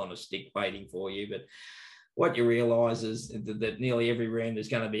trouble on a stick waiting for you. But what you realise is that nearly every room there's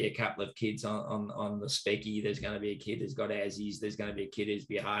going to be a couple of kids on the specky. There's going to be a kid who's got ASIs. There's going to be a kid who's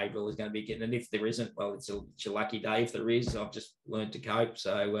behavioural. There's going to be a kid, and if there isn't, well, it's your lucky day. If there is, I've just learned to cope.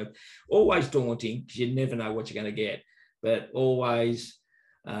 So always daunting because you never know what you're going to get, but always,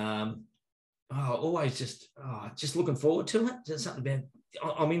 just looking forward to it. There's something about.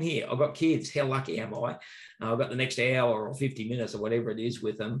 I'm in here. I've got kids. How lucky am I? I've got the next hour or 50 minutes or whatever it is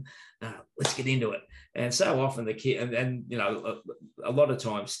with them. Let's get into it. And so often the kid, and you know, a lot of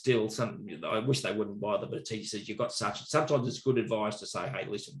times still, I wish they wouldn't bother, but a teacher says, you've got sometimes it's good advice to say, hey,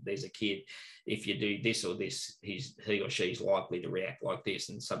 listen, there's a kid. If you do this or this, he or she's likely to react like this.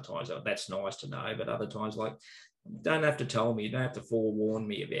 And sometimes that's nice to know, but other times, like, don't have to tell me, you don't have to forewarn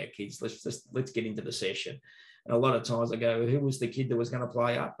me about kids. Let's get into the session. And a lot of times I go, who was the kid that was going to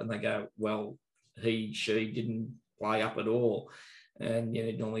play up? And they go, well, she didn't play up at all. And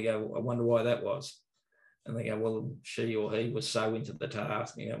you normally go, I wonder why that was. And they go, well, she or he was so into the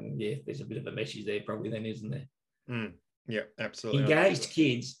task. And you go, yeah, there's a bit of a message there probably then, isn't there? Yeah, absolutely. Engaged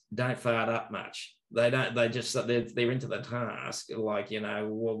kids don't fart up much. They don't. They're into the task. Like, I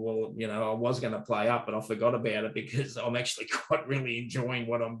was going to play up, but I forgot about it because I'm actually quite really enjoying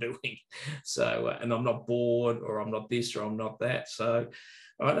what I'm doing. So, and I'm not bored, or I'm not this, or I'm not that. So,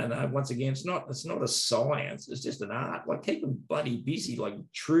 I don't know. Once again, it's not a science. It's just an art. Like, keep them bloody busy, like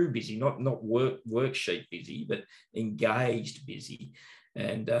true busy, not worksheet busy, but engaged busy.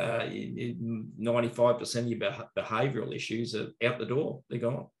 And 95% of your behavioural issues are out the door. They're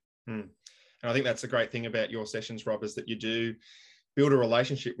gone. And I think that's the great thing about your sessions, Rob, is that you do build a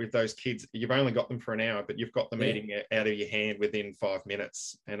relationship with those kids. You've only got them for an hour, but you've got them eating out of your hand within 5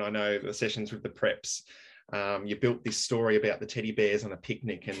 minutes. And I know the sessions with the preps, you built this story about the teddy bears on a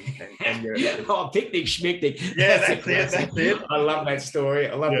picnic and picnic schmicnic. Yeah, that's it. I love that story.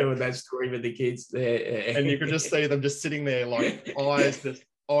 I love doing that story with the kids. And you can just see them just sitting there, like eyes just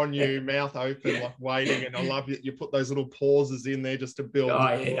on you, mouth open, like waiting. And I love you put those little pauses in there just to build.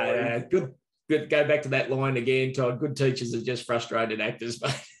 Good. Go back to that line again, Todd. Good teachers are just frustrated actors,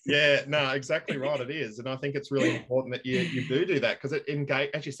 mate. Yeah, no, exactly right. It is. And I think it's really important that you do that, because it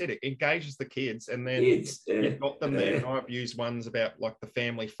as you said, it engages the kids, and then you've got them there. And I've used ones about like the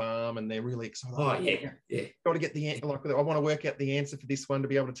family farm, and they're really excited. Oh, yeah. Got to get the answer. Like, I want to work out the answer for this one to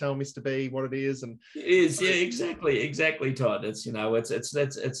be able to tell Mr. B what it is. And it is, yeah, exactly, Todd. It's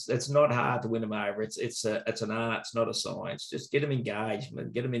it's not hard to win them over. It's an art, it's not a science. Just get them engaged,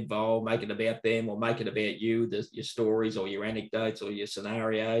 get them involved, make it about them, or make it about you, your stories or your anecdotes or your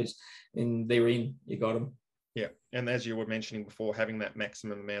scenarios, and they're in. You got them. Yeah, and as you were mentioning before, having that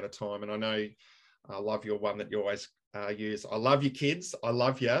maximum amount of time. And I know I love your one that you always use. I love you, kids. I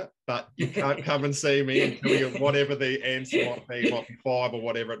love you, but you can't come and see me until you whatever the answer might be 5 or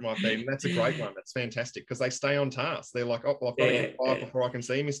whatever it might be. And that's a great one. That's fantastic, because they stay on task. They're like, oh, well, I've got to get 5 before I can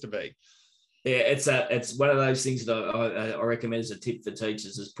see Mr. B. Yeah, it's one of those things that I recommend as a tip for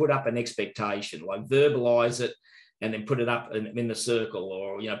teachers is put up an expectation, like verbalise it, and then put it up in the circle,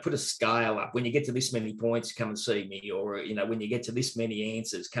 or put a scale up. When you get to this many points, come and see me, or when you get to this many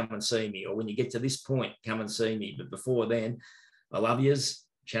answers, come and see me, or when you get to this point, come and see me. But before then, I love yous.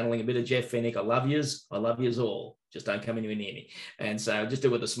 Channeling a bit of Jeff Fennick, I love yous all. Just don't come anywhere near me. And so just do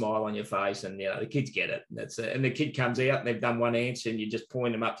it with a smile on your face, and the kids get it. And the kid comes out and they've done one answer, and you just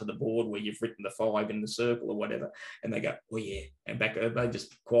point them up to the board where you've written the 5 in the circle or whatever, and they go, oh yeah, and back they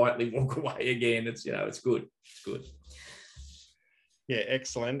just quietly walk away again. It's it's good. It's good. Yeah,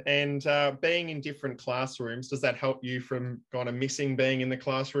 excellent. And being in different classrooms, does that help you from kind of missing being in the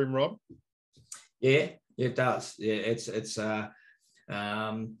classroom, Rob? Yeah, it does.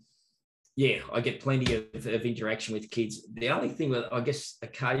 Yeah, I get plenty of interaction with kids. The only thing that I guess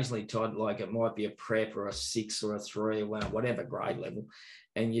occasionally, Todd, like it might be a prep or a 6 or a 3 or whatever grade level,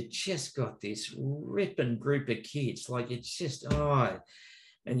 and you just got this ripping group of kids. Like it's just,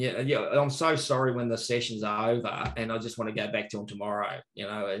 and I'm so sorry when the session's are over and I just want to go back to them tomorrow,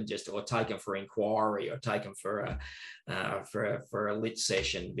 and or take them for inquiry, or take them for a lit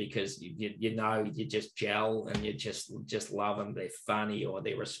session, because you just gel and you just love them. They're funny, or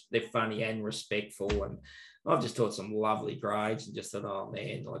they're funny and respectful. And I've just taught some lovely grades and just thought, oh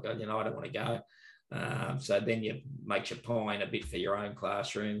man, like I don't want to go. So then you makes you pine a bit for your own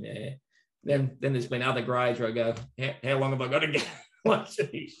classroom. Yeah. Then there's been other grades where I go, how long have I got to go?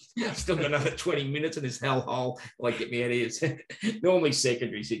 Still got another 20 minutes in this hellhole. Like, get me out of here. Normally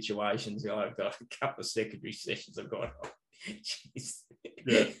secondary situations. I've got a couple of secondary sessions I've got. Jeez.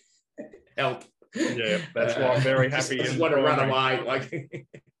 Yeah. Help. Yeah, that's why I'm very happy. Just want to run away. Like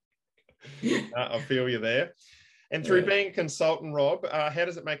I feel you there. And through being a consultant, Rob, how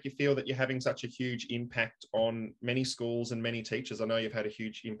does it make you feel that you're having such a huge impact on many schools and many teachers? I know you've had a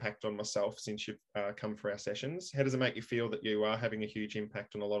huge impact on myself since you've come for our sessions. How does it make you feel that you are having a huge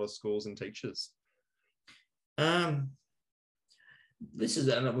impact on a lot of schools and teachers? This sounds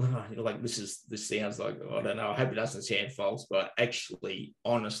like, I don't know, I hope it doesn't sound false, but I actually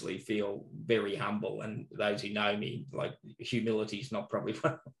honestly feel very humble. And those who know me, like, humility is not probably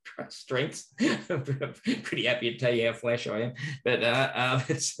one of my strengths. I'm pretty happy to tell you how flash I am, but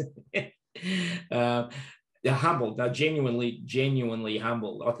it's humble, no, genuinely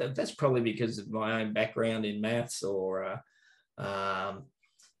humble. I think that's probably because of my own background in maths, or I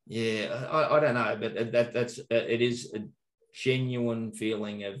don't know, but it is a genuine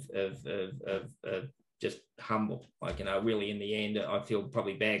feeling of just humble. Like, really in the end, I feel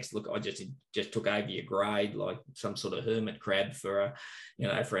probably bags. Look, I just took over your grade like some sort of hermit crab for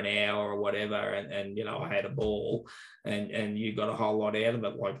for an hour or whatever, and I had a ball, and you got a whole lot out of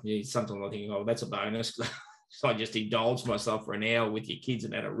it. Like, sometimes I think, oh, that's a bonus. So I just indulged myself for an hour with your kids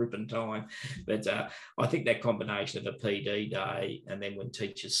and had a ripping time. But I think that combination of a PD day, and then when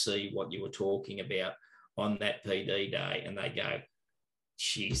teachers see what you were talking about on that PD day, and they go,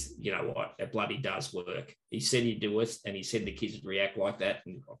 geez, you know what, it bloody does work. He said he'd do it, and he said the kids would react like that,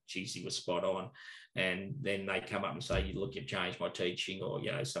 and geez, he was spot on. And then they come up and say, look, you've changed my teaching, or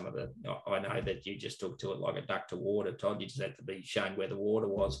some of the, I know that you just took to it like a duck to water, Todd. You just had to be shown where the water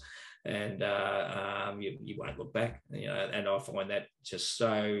was, and you won't look back. And I find that just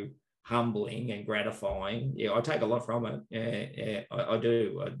so humbling and gratifying. Yeah, I take a lot from it. Yeah, I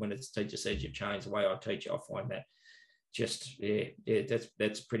do. When a teacher says you've changed the way I teach, I find that just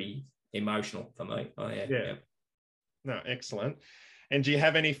that's pretty emotional for me. Yeah. No, excellent. And do you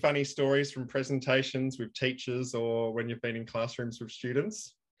have any funny stories from presentations with teachers, or when you've been in classrooms with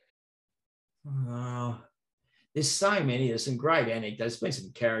students? There's so many. There's some great anecdotes. There's been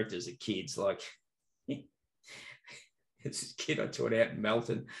some characters of kids, like it's this kid I taught out in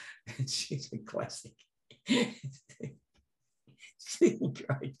Melton, and she's a classic.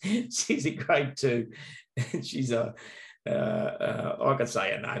 She's a grade 2, and she's I could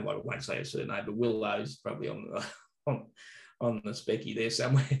say her name, I won't say her surname, but Willow's probably on the specky there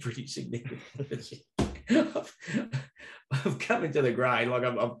somewhere, pretty significant. I've come into the grade, like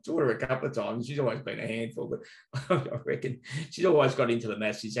I've taught her a couple of times. She's always been a handful, but I reckon she's always got into the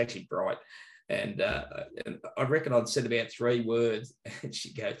maths. She's actually bright. And I reckon I'd said about 3 words, and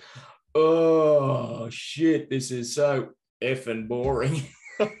she goes, "Oh, shit, this is so effing boring."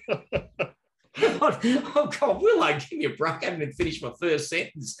 Oh God, Willow, give me a break. I haven't even finished my first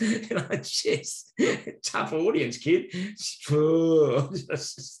sentence. Just tough audience, kid.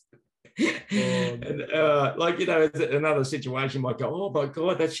 And another situation might go, oh my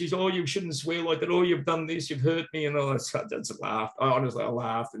God, you shouldn't swear like that. Oh, you've done this, you've hurt me, and all that. So I just laughed. I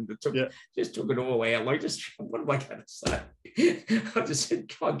laughed and just took it all out. Like, what am I going to say? I just said,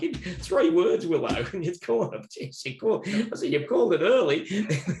 come on, give me 3 words, Willow, and you'd call it. I said, you've called it early.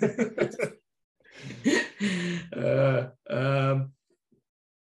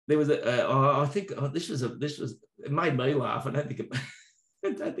 There was I think this was it made me laugh. I don't think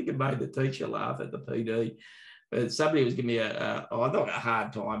it made the teacher laugh at the PD. But somebody was giving me not a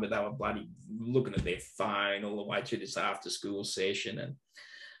hard time, but they were bloody looking at their phone all the way through this after school session, and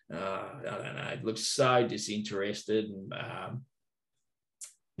I don't know, it looked so disinterested, and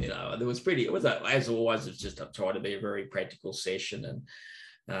it was as always, it's just tried to be a very practical session,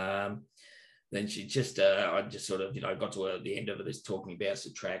 and then she just, I just sort of, got to the end of this talking about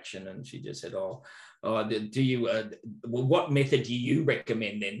subtraction, and she just said, do you, what method do you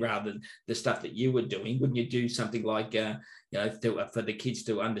recommend then, rather than the stuff that you were doing? Wouldn't you do something like, for the kids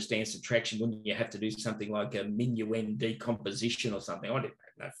to understand subtraction, wouldn't you have to do something like a minuend decomposition or something? I didn't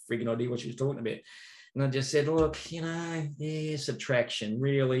have no frigging idea what she was talking about. And I just said, look, subtraction,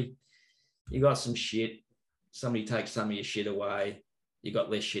 really, you got some shit. Somebody takes some of your shit away. You got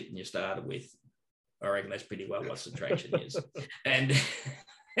less shit than you started with. I reckon that's pretty well what subtraction is. And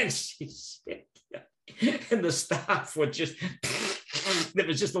she said, and the staff were just, there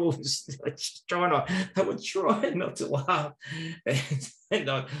was just all this, they were trying not to laugh.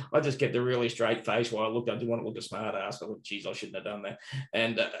 And I just kept a really straight face while I looked. I didn't want to look a smart ass. I thought, geez, I shouldn't have done that.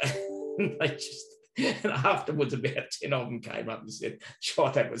 And they just, and afterwards, about 10 of them came up and said,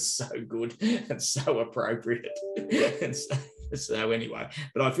 "Shot, that was so good and so appropriate." And so anyway,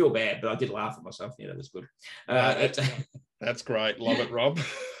 but I feel bad, but I did laugh at myself. That was good. That's great. Love it, Rob.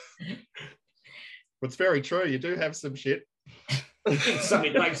 It's very true. You do have some shit.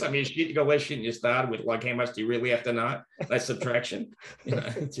 Somebody takes some of your shit, you got less shit than you started with. Like, how much do you really have to know? That's subtraction.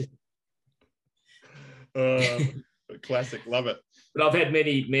 Classic, love it. But I've had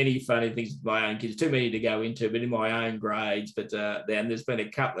many funny things with my own kids, too many to go into, but in my own grades. But then there's been a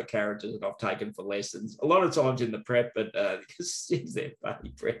couple of characters that I've taken for lessons. A lot of times in the prep, but because they're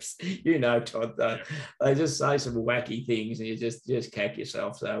funny preps, you know, Todd, they just say some wacky things and you just cack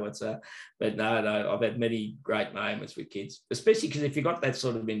yourself. So it's but no, I've had many great moments with kids, especially because if you've got that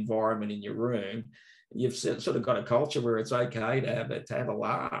sort of environment in your room, you've sort of got a culture where it's okay to have a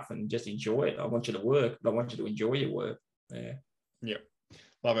laugh and just enjoy it. I want you to work, but I want you to enjoy your work. Yeah. Yep.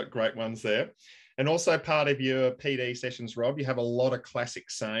 Love it. Great ones there. And also part of your PD sessions, Rob, you have a lot of classic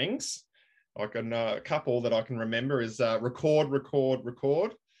sayings. I can a couple that I can remember is record,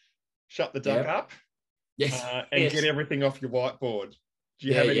 shut the duck up, yes, and get everything off your whiteboard. Do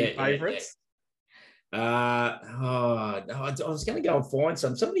you have any favourites? I was going to go and find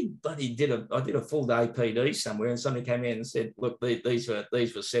some. Somebody bloody I did a full day PD somewhere, and somebody came in and said, "Look, these were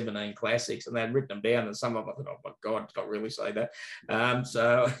 17 classics," and they'd written them down. And some of them, I thought, "Oh my God, can't really say that."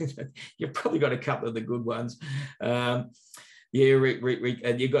 So you've probably got a couple of the good ones. Yeah,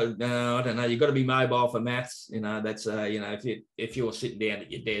 you got I don't know. You've got to be mobile for maths. You know, that's you know, if you're sitting down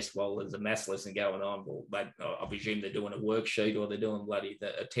at your desk while there's a maths lesson going on, well, I presume they're doing a worksheet or they're doing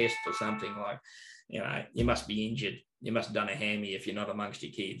a test or something like. You know, you must be injured. You must have done a hammy if you're not amongst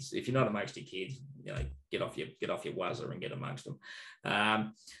your kids. If you're not amongst your kids, you know, get off your wuzzer and get amongst them.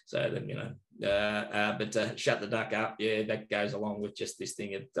 So then, you know, but shut the duck up. Yeah, that goes along with just this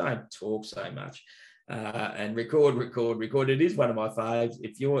thing of don't talk so much. And record. It is one of my faves.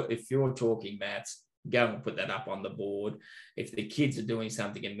 If you're talking maths, go and put that up on the board. If the kids are doing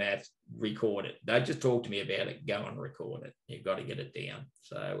something in maths, record it. Don't just talk to me about it. Go and record it. You've got to get it down.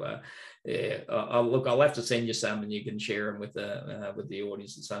 So, I'll have to send you some, and you can share them with the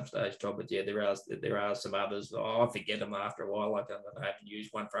audience at some stage, Todd. But yeah, there are some others. I forget them after a while. I haven't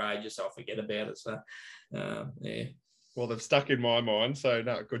used one for ages, so I forget about it. So, yeah. Well, they've stuck in my mind. So,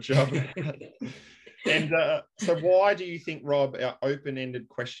 no, good job. And so why do you think, Rob, our open-ended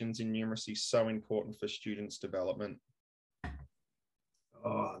questions in numeracy is so important for students' development?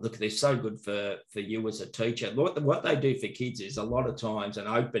 Oh, look, they're so good for you as a teacher. What they do for kids is a lot of times an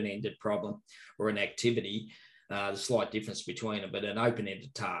open-ended problem or an activity, the slight difference between them, but an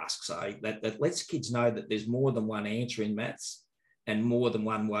open-ended task. So that lets kids know that there's more than one answer in maths and more than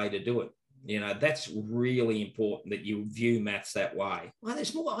one way to do it. You know, that's really important that you view maths that way. Well,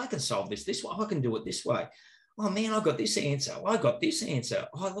 there's more. I can solve this way. I can do it this way. Oh, man, I got this answer. I got this answer.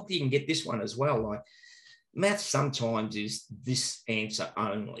 Oh, look, you can get this one as well. Like maths sometimes is this answer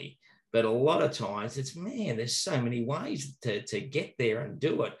only, but a lot of times it's, man, there's so many ways to get there and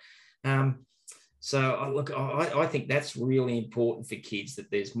do it. So, look, I think that's really important for kids,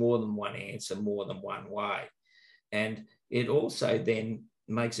 that there's more than one answer, more than one way. And it also then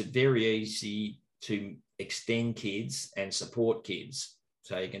makes it very easy to extend kids and support kids.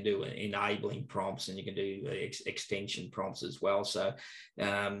 So you can do enabling prompts and you can do extension prompts as well. So,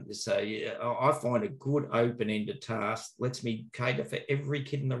 yeah, I find a good open-ended task lets me cater for every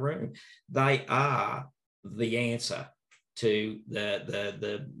kid in the room. They are the answer to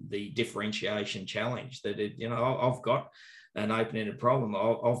the differentiation challenge. That I've got an open-ended problem.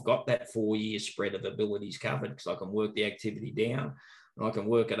 I've got that 4-year spread of abilities covered because I can work the activity down. I can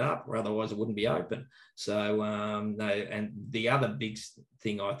work it up, or otherwise it wouldn't be open. So, and the other big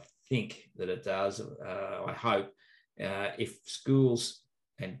thing I think that it does, I hope, if schools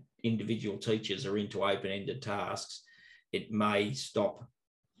and individual teachers are into open-ended tasks, it may stop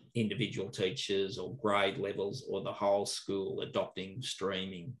individual teachers or grade levels or the whole school adopting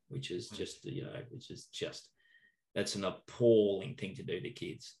streaming, which is just, that's an appalling thing to do to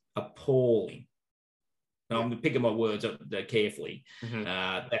kids. Appalling. I'm picking my words up carefully. Mm-hmm.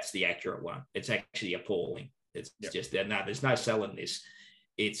 That's the accurate one. It's actually appalling. It's just that. No, there's no selling this.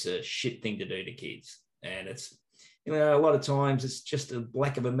 It's a shit thing to do to kids. And it's, a lot of times it's just a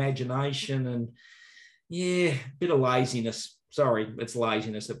lack of imagination and, a bit of laziness. Sorry, it's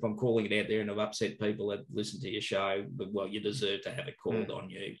laziness if I'm calling it out there and I've upset people that listen to your show. But, well, you deserve to have it called on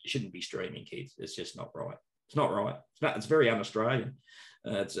you. You shouldn't be streaming kids. It's just not right. It's not right. It's very un-Australian.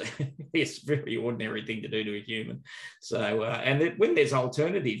 It's a very ordinary thing to do to a human. So, when there's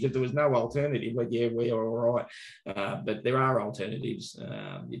alternatives, if there was no alternative, well, yeah, we are all right. But there are alternatives.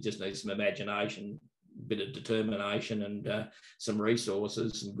 You just need some imagination, a bit of determination, and some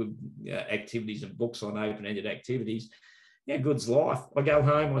resources, some good activities and books on open-ended activities. Yeah, good's life. I go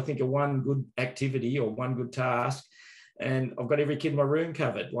home, I think of one good activity or one good task, and I've got every kid in my room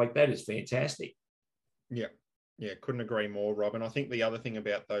covered. Like, that is fantastic. Yeah. Yeah, couldn't agree more, Rob. And I think the other thing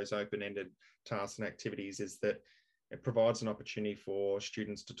about those open-ended tasks and activities is that it provides an opportunity for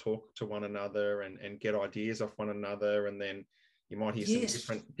students to talk to one another and get ideas off one another, and then you might hear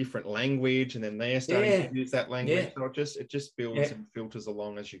some different language, and then they're starting to use that language. So it just builds and filters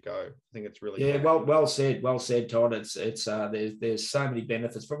along as you go. I think it's really good. Well said, Todd. It's there's so many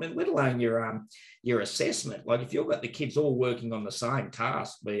benefits from it, let alone your assessment. Like if you've got the kids all working on the same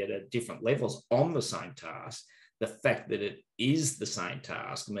task, be it at different levels on the same task, the fact that it is the same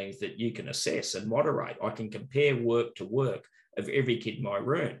task means that you can assess and moderate. I can compare work to work of every kid in my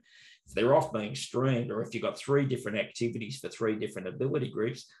room. If they're off being streamed, or if you've got 3 different activities for 3 different ability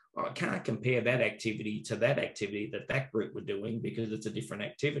groups, I can't compare that activity to that activity that group were doing because it's a different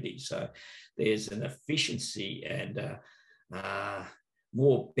activity. So there's an efficiency and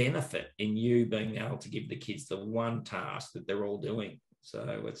more benefit in you being able to give the kids the one task that they're all doing.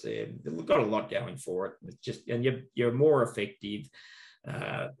 So we've got a lot going for it. It's just, and you're a more effective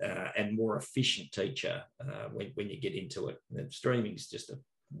and more efficient teacher when you get into it. And streaming is just a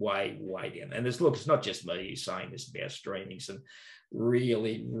way down. And it's not just me who's saying this about streaming. Some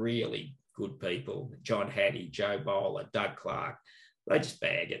really, really good people, John Hattie, Joe Bowler, Doug Clark, they just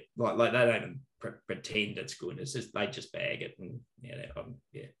bag it. Like they don't even pretend it's good. It's just they just bag it. And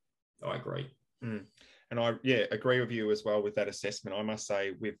I agree. And I agree with you as well with that assessment. I must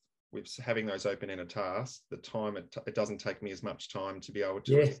say with having those open-ended tasks, the time it doesn't take me as much time to be able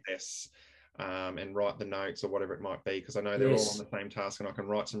to assess and write the notes or whatever it might be, because I know they're all on the same task, and I can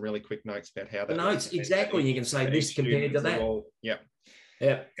write some really quick notes about how the notes exactly. You can say this compared to that.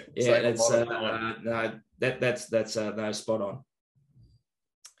 That's spot on.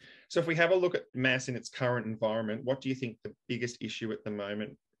 So if we have a look at maths in its current environment, what do you think the biggest issue at the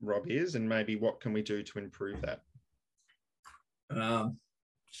moment, Rob, is, and maybe what can we do to improve that?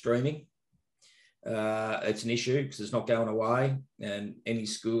 Streaming. It's an issue because it's not going away, and any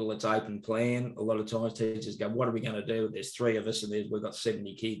school it's open plan, a lot of times teachers go, what are we going to do? There's 3 of us and we've got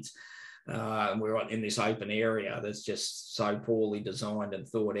 70 kids, and we're in this open area that's just so poorly designed and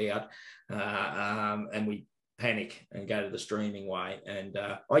thought out, and we panic and go to the streaming way. And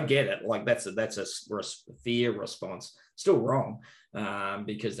I get it, like that's a fear response. Still wrong,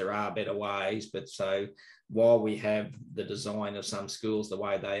 because there are better ways, but so while we have the design of some schools the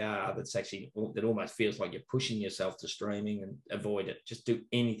way they are, that almost feels like you're pushing yourself to streaming, and avoid it. Just do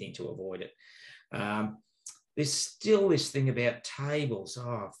anything to avoid it. There's still this thing about tables.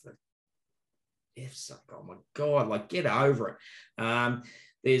 Oh my God, like get over it.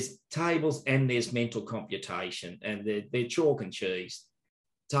 There's tables and there's mental computation, and they're chalk and cheese.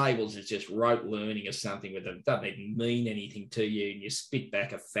 Tables is just rote learning of something that doesn't even mean anything to you, and you spit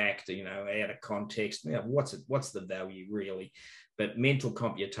back a fact, out of context. What's the value really? But mental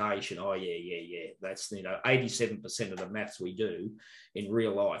computation, that's 87% of the maths we do in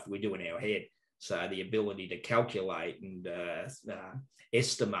real life we do in our head. So the ability to calculate and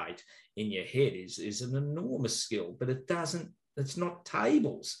estimate in your head is an enormous skill, but it's not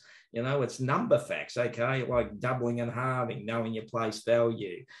tables. It's number facts, okay, like doubling and halving, knowing your place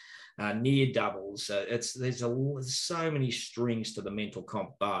value, near doubles. There's so many strings to the mental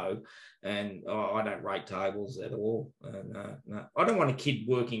comp bow, and I don't rate tables at all. No. I don't want a kid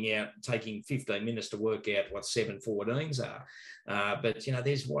taking 15 minutes to work out what 714s are. But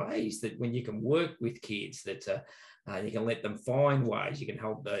there's ways that when you can work with kids that you can let them find ways, you can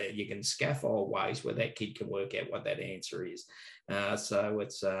help, you can scaffold ways where that kid can work out what that answer is. So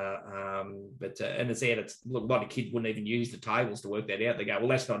it's, and it's out. A lot of kids wouldn't even use the tables to work that out. They go, well,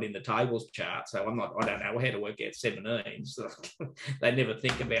 that's not in the tables chart, so I don't know how to work out 17s. So they never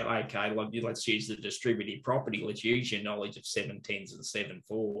think about, okay, well, let's use the distributive property. Let's use your knowledge of 710s and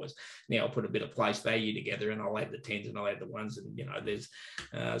 7.4s. Now I'll put a bit of place value together, and I'll add the 10s and I'll add the 1s, and there's.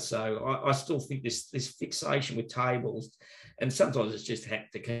 So I still think this fixation with tables, and sometimes it's just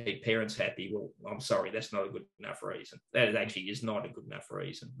to keep parents happy. Well, I'm sorry, that's not a good enough reason. That actually is not a good enough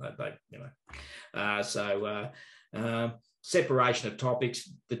reason. Separation of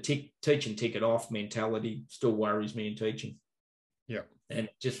topics, the teach and tick it off mentality still worries me in teaching. Yeah. And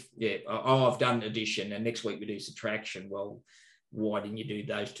just, I've done addition and next week we do subtraction. Well, why didn't you do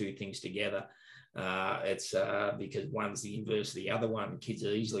those 2 things together? It's because one's the inverse of the other one. Kids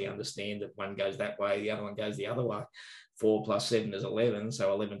easily understand that one goes that way, the other one goes the other way. 4 plus 7 is 11,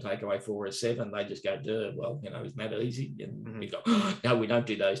 so 11 take away 4 is 7. They just go, duh, well, isn't that easy? And we go, no, we don't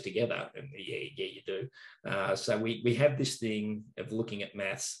do those together. And yeah, you do. So we have this thing of looking at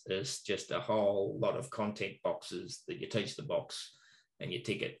maths as just a whole lot of content boxes that you teach the box and you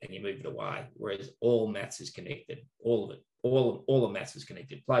tick it and you move it away. Whereas all maths is connected, all of it. All of maths is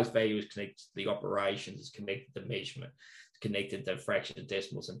connected. Place value is connected to the operations, is connected to measurement, it's connected to fractions,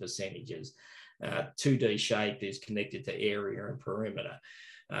 decimals, and percentages. 2D shape is connected to area and perimeter.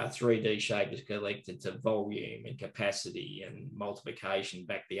 3D shape is connected to volume and capacity and multiplication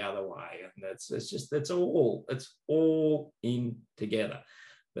back the other way. And it's all in together.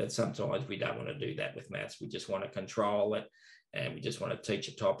 But sometimes we don't want to do that with maths. We just want to control it, and we just want to teach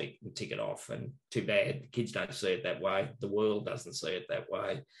a topic and tick it off. And too bad, kids don't see it that way. The world doesn't see it that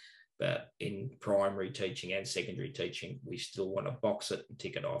way. But in primary teaching and secondary teaching, we still want to box it and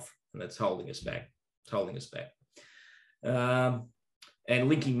tick it off. And that's holding us back. It's holding us back. And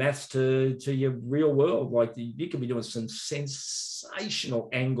linking maths to your real world. Like you could be doing some sensational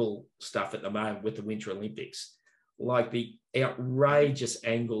angle stuff at the moment with the Winter Olympics, like the outrageous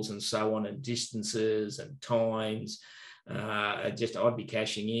angles and so on, and distances and times. I'd be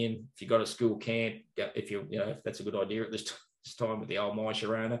cashing in. If you've got a school camp, if that's a good idea at this time with the old My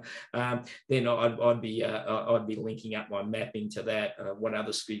Sharona, then I'd be linking up my mapping to that. What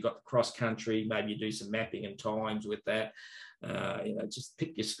other school? You've got the cross country, maybe you do some mapping and times with that. Just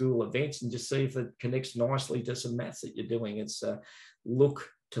pick your school events and just see if it connects nicely to some maths that you're doing. It's look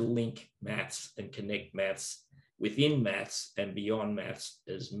to link maths and connect maths within maths and beyond maths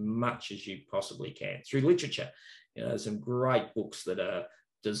as much as you possibly can through literature. Some great books that are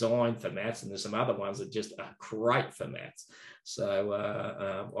designed for maths, and there's some other ones that just are great for maths. So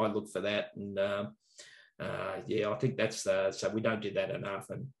I look for that, and I think that's so we don't do that enough.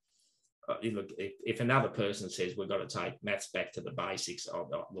 And look, if another person says we've got to take maths back to the basics,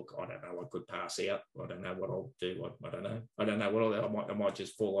 look, I don't know. I could pass out. I don't know what I'll do. I don't know. I don't know what I might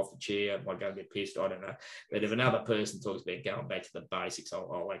just fall off the chair. I might go and get pissed. I don't know. But if another person talks about going back to the basics,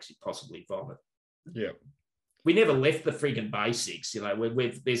 I'll actually possibly vomit. Yeah. We never left the freaking basics.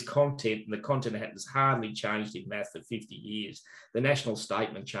 There's content, and the content has hardly changed in math for 50 years. The national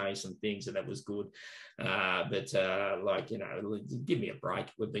statement changed some things, and that was good. Give me a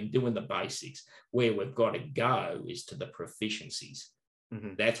break. We've been doing the basics. Where we've got to go is to the proficiencies.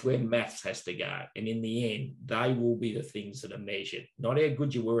 Mm-hmm. That's where maths has to go. And in the end, they will be the things that are measured, not how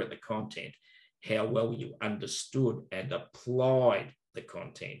good you were at the content, how well you understood and applied the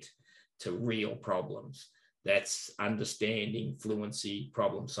content to real problems. That's understanding, fluency,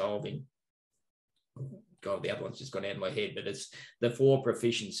 problem solving. God, the other one's just gone out of my head, but it's the 4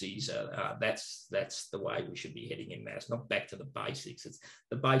 proficiencies. That's the way we should be heading in maths, not back to the basics.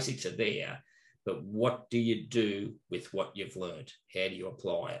 The basics are there, but what do you do with what you've learned? How do you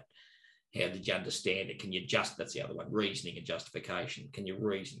apply it? How did you understand it? That's the other one, reasoning and justification. Can you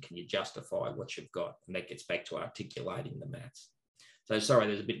reason? Can you justify what you've got? And that gets back to articulating the maths. So sorry,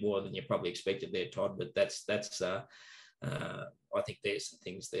 there's a bit more than you probably expected there, Todd, but that's I think there's some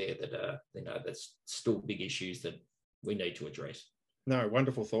things there that that's still big issues that we need to address. No,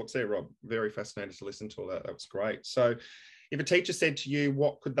 wonderful thoughts there, Rob. Very fascinated to listen to all that. That was great. So if a teacher said to you,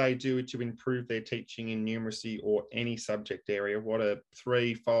 what could they do to improve their teaching in numeracy or any subject area? What are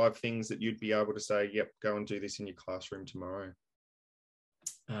 3-5 things that you'd be able to say, yep, go and do this in your classroom tomorrow?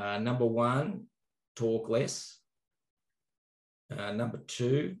 Number 1, talk less. Number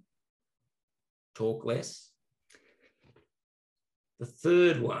 2, talk less. The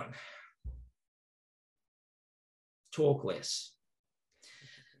third one, talk less.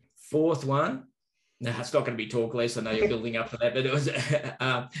 Fourth one, no, it's not going to be talk less. I know you're building up for that, but it was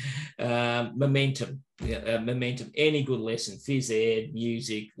momentum. Momentum. Any good lesson, phys ed,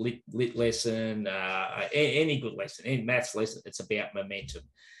 music, lit lesson, any good lesson, any maths lesson, it's about momentum.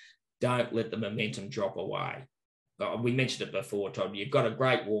 Don't let the momentum drop away. We mentioned it before, Todd. You've got a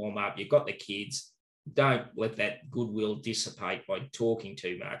great warm up. You've got the kids. Don't let that goodwill dissipate by talking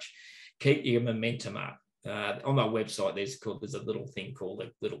too much. Keep your momentum up. On my website, there's a little thing called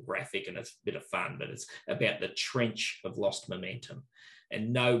a little graphic, and it's a bit of fun, but it's about the trench of lost momentum.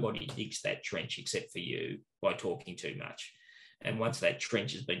 And nobody digs that trench except for you by talking too much. And once that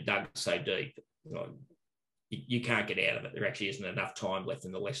trench has been dug so deep, you can't get out of it. There actually isn't enough time left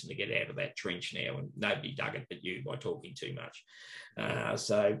in the lesson to get out of that trench now, and nobody dug it but you by talking too much.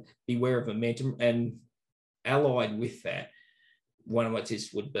 So beware of momentum, and allied with that, one of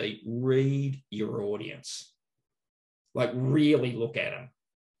this would be read your audience. Like really look at them.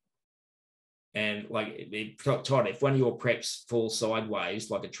 And Todd, if one of your preps falls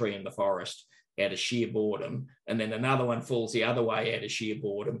sideways like a tree in the forest out of sheer boredom, and then another one falls the other way out of sheer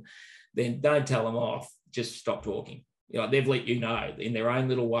boredom, then don't tell them off. Just stop talking. they've let you know in their own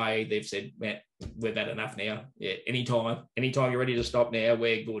little way. They've said, Matt, we've had enough now. Yeah, anytime you're ready to stop now,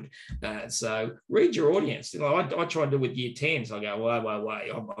 we're good. So read your audience. I try to do with year 10s. I go,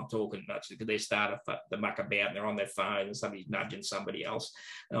 wait, I'm talking much because they start to muck about and they're on their phone and somebody's nudging somebody else.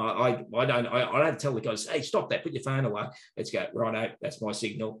 I don't tell the guys, hey, stop that, put your phone away. Let's go, righto, that's my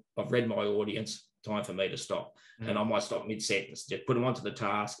signal. I've read my audience. Time for me to stop. And I might stop mid-sentence, just put them onto the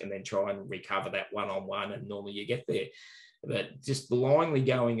task and then try and recover that one-on-one, and normally you get there. But just blindly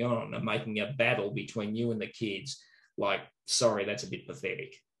going on and making a battle between you and the kids, like, sorry, that's a bit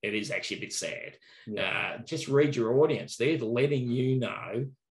pathetic. It is actually a bit sad. Yeah. Just read your audience. They're letting you know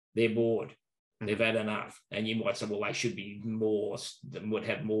they're bored. They've had enough. And you might say, well, they should be more, would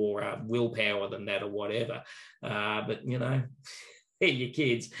have more willpower than that or whatever. But, your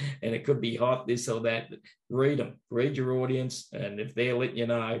kids, and it could be hot, this or that. But read them, read your audience, and if they're letting you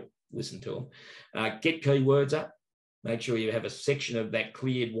know, listen to them. Get keywords up. Make sure you have a section of that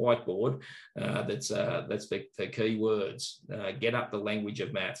cleared whiteboard that's the keywords. Get up the language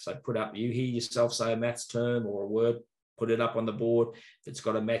of maths. So you hear yourself say a maths term or a word, put it up on the board. If it's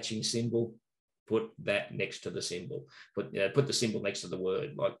got a matching symbol, put that next to the symbol. Put the symbol next to the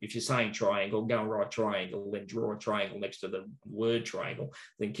word. Like if you're saying triangle, go and write triangle, then draw a triangle next to the word triangle.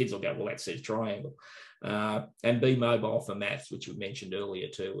 Then kids will go, well, that says triangle. And be mobile for maths, which we mentioned earlier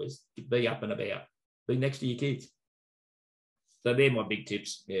too, is be up and about. Be next to your kids. So they're my big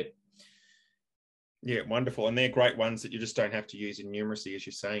tips. Yeah. Yeah, wonderful. And they're great ones that you just don't have to use in numeracy, as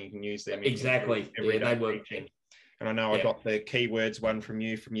you're saying. You can use them exactly. They work. And I know I got the keywords one from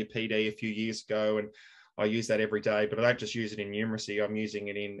your PD a few years ago, and I use that every day, but I don't just use it in numeracy. I'm using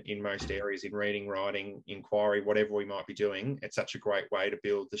it in most areas, in reading, writing, inquiry, whatever we might be doing. It's such a great way to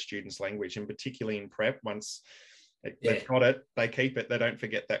build the student's language, and particularly in prep, once they've got it, they keep it. They don't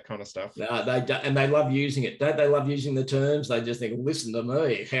forget that kind of stuff. No, they don't, and they love using it. Don't they love using the terms? They just think, listen to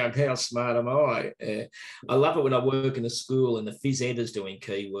me. How smart am I? I love it when I work in a school and the phys ed is doing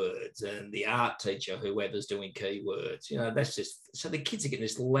keywords and the art teacher, whoever's doing keywords. That's just, so the kids are getting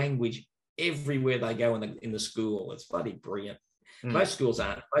this language everywhere they go in the school. It's bloody brilliant. Most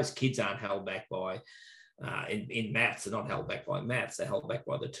kids aren't held back by in maths. They're not held back by maths. They're held back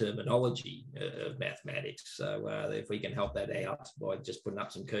by the terminology of mathematics. So if we can help that out by just putting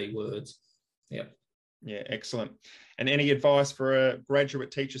up some keywords. Yeah, excellent. And any advice for a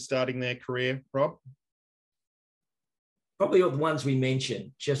graduate teacher starting their career, Rob? Probably all the ones we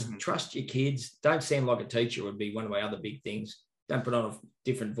mentioned. Just trust your kids. Don't sound like a teacher would be one of my other big things. Don't put on a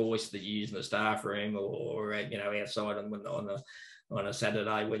different voice that you use in the staff room or outside on a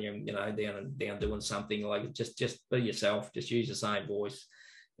Saturday when you're down doing something. Like just be yourself. Just use the same voice.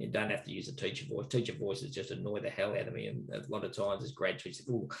 You don't have to use a teacher voice. Teacher voices just annoy the hell out of me. And a lot of times as graduates,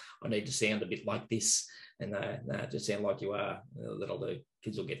 oh, I need to sound a bit like this, and just sound like you are. That'll do.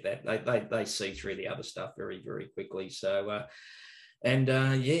 Kids will get that. They see through the other stuff very, very quickly. So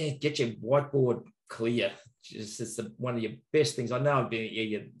get your whiteboard clear. It's one of your best things. I know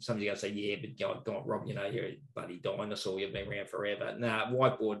somebody's going to say, yeah, but God, Rob, you're a bloody dinosaur. You've been around forever. Nah,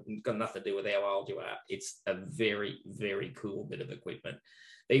 whiteboard got nothing to do with how old you are. It's a very, very cool bit of equipment.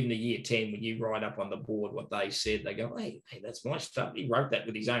 Even the year 10, when you write up on the board what they said, they go, hey, that's my stuff. He wrote that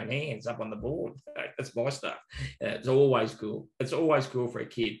with his own hands up on the board. That's my stuff. It's always cool. It's always cool for a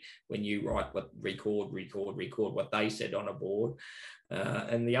kid when you record what they said on a board.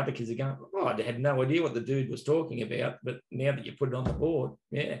 And the other kids are going, oh, I had no idea what the dude was talking about, but now that you put it on the board,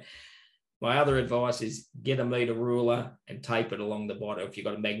 yeah. My other advice is get a meter ruler and tape it along the bottom. If you've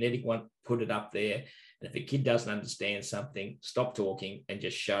got a magnetic one, put it up there. And if a kid doesn't understand something, stop talking and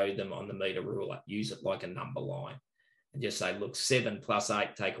just show them on the meter ruler. Use it like a number line. And just say, look, 7 plus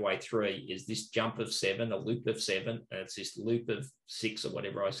 8, take away 3 is this jump of 7, a loop of 7, and it's this loop of 6 or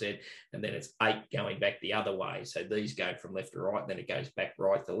whatever I said, and then it's 8 going back the other way. So these go from left to right, then it goes back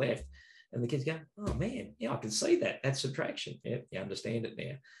right to left. And the kids go, oh, man, yeah, I can see that. That's subtraction. Yeah, you understand it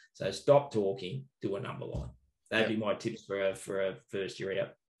now. So stop talking, do a number line. That'd be my tips for a first year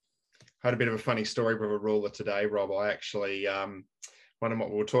out. I had a bit of a funny story with a ruler today, Rob. I actually... we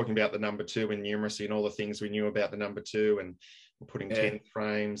were talking about the number 2 in numeracy and all the things we knew about the number 2, and we're putting 10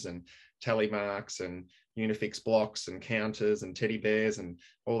 frames and tally marks and Unifix blocks and counters and teddy bears and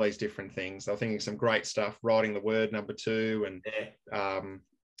all these different things. I was thinking some great stuff, writing the word number 2 and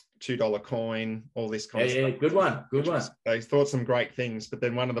 $2 coin, all this kind of stuff. Yeah, good one. They thought some great things, but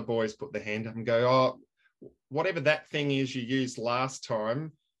then one of the boys put their hand up and go, oh, whatever that thing is you used last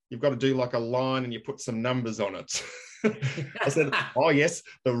time, you've got to do like a line and you put some numbers on it. I said, oh yes,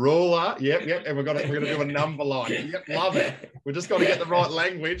 the ruler. Yep. And we're going to do a number line. Yep, love it. We just got to get the right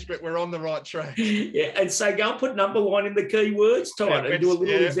language, but we're on the right track. Yeah, and so go and put number line in the keywords, Todd, and do a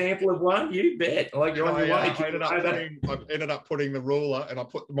little example of one. You bet. Like you're on your way. I ended up putting the ruler, and I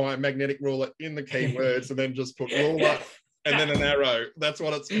put my magnetic ruler in the keywords, and then just put ruler and then an arrow. That's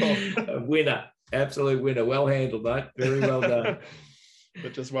what it's called. A winner. Absolute winner. Well handled, mate. Very well done.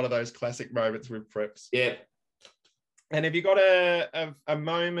 But just one of those classic moments with preps. Yeah. And have you got a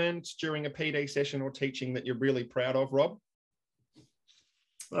moment during a PD session or teaching that you're really proud of, Rob?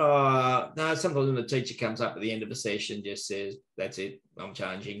 No, sometimes when the teacher comes up at the end of a session, just says, that's it, I'm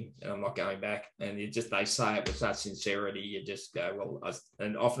changing and I'm not going back. And they say it with such sincerity, you just go, well,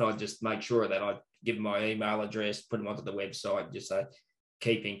 and often I just make sure that I give them my email address, put them onto the website, just say,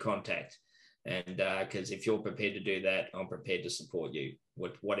 keep in contact. And because if you're prepared to do that, I'm prepared to support you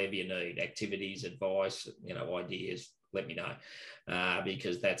with whatever you need, activities, advice, ideas, let me know,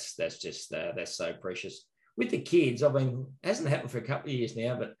 because that's so precious. With the kids, it hasn't happened for a couple of years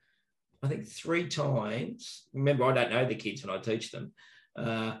now, but I think 3 times, remember, I don't know the kids when I teach them,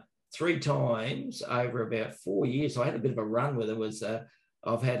 3 times over about 4 years, so I had a bit of a run with it,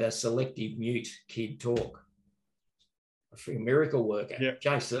 I've had a selective mute kid talk. A free miracle worker, yep.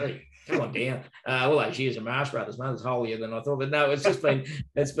 JC. Come on down. All those years of Marsh Brothers, mother's holier than I thought. But no, it's just been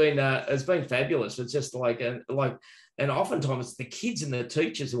it's been fabulous. It's just and oftentimes it's the kids and the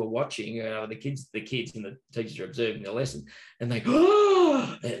teachers who are watching. The kids and the teachers are observing the lesson, and they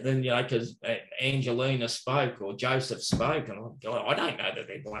and then because Angelina spoke or Joseph spoke, and I don't know that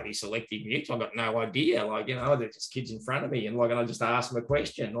they're bloody selective mutes. I've got no idea. They're just kids in front of me, and I just ask them a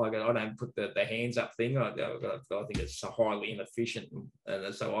question. I don't put the hands up thing. I think it's so highly inefficient,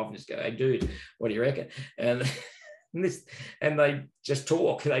 and so often just go, hey dude, what do you reckon? And they just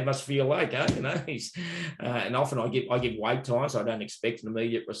talk. They must feel okay, and often I give wait time, so I don't expect an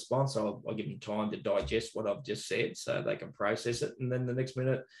immediate response. I'll give them time to digest what I've just said, so they can process it. And then the next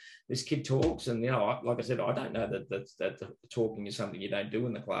minute, this kid talks, and like I said, I don't know that talking is something you don't do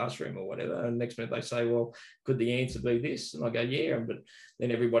in the classroom or whatever. And next minute they say, well, could the answer be this? And I go, yeah. But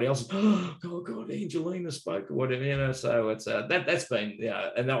then everybody else is, oh God, Angelina spoke or whatever, So it's that's been,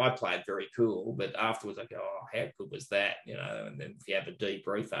 and I played very cool. But afterwards I go, oh, how good was that? And then if you have a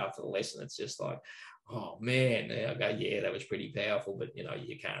debrief after the lesson, it's just like, oh man, I go, yeah, that was pretty powerful, but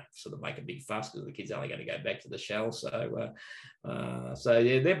you can't sort of make a big fuss because the kid's only going to go back to the shell. So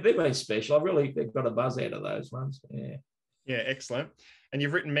yeah, they've been special. They've got a buzz out of those ones. Yeah, excellent. And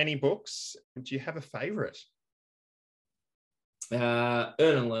you've written many books. Do you have a favourite? Earn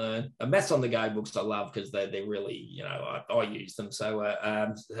and Learn. Maths on the Go books I love because they're really, I use them. So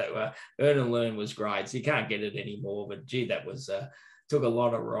Earn and Learn was great. So you can't get it anymore, but gee, that was took a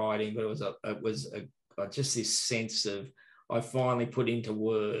lot of writing, but it was just this sense of, I finally put into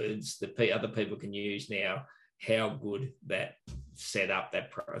words that other people can use now, how good that setup,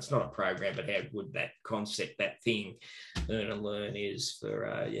 it's not a program, but how good that concept, that thing, Earn and Learn is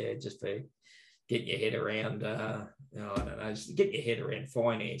for, just for getting your head around, I don't know, get your head around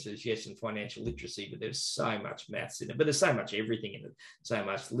finances, yes, and financial literacy, but there's so much maths in it, but there's so much everything in it, so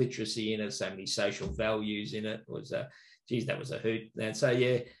much literacy in it, so many social values in it. Geez, that was a hoot. And so,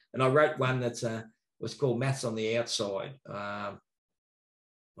 yeah, and I wrote one that was called Maths on the Outside. I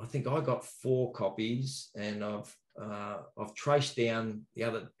think I got 4 copies, and I've traced down the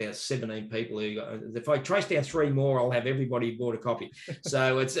other about 17 people who got. If I trace down 3 more, I'll have everybody who bought a copy.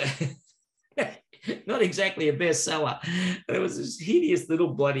 So it's not exactly a bestseller. It was this hideous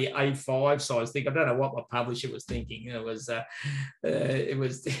little bloody A5 size thing. I don't know what my publisher was thinking. It was.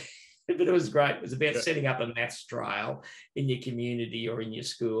 But it was great. It was about setting up a maths trail in your community or in your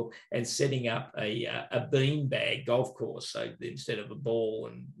school, and setting up a beanbag golf course. So instead of a ball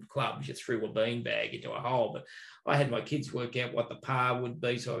and clubs, you threw a beanbag into a hole. But I had my kids work out what the par would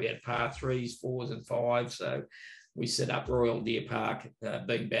be. So we had par 3s, 4s, and 5s. So we set up Royal Deer Park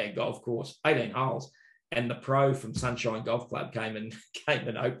beanbag golf course, 18 holes. And the pro from Sunshine Golf Club came and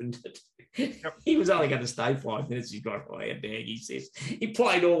opened it. Yep. He was only going to stay 5 minutes. He's got a bag, he says. He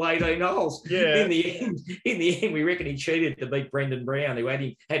played all 18 holes. Yeah. In the end, we reckon he cheated to beat Brendan Brown, who had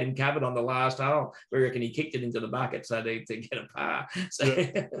him covered on the last hole. We reckon he kicked it into the bucket to get a par. So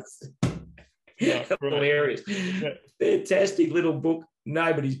yeah. Hilarious. Yeah. Fantastic little book.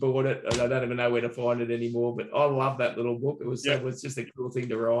 Nobody's bought it, and I don't even know where to find it anymore. But I love that little book. It was just a cool thing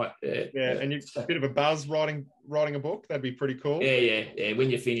to write. Yeah. And you've a bit of a buzz writing a book. That'd be pretty cool. Yeah.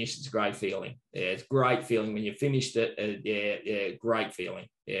 When you finish, it's a great feeling. Yeah, it's a great feeling when you finished it. Great feeling.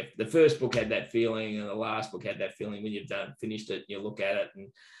 Yeah, the first book had that feeling, and the last book had that feeling. When you've finished it, you look at it, and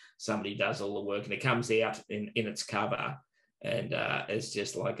somebody does all the work and it comes out in its cover. And it's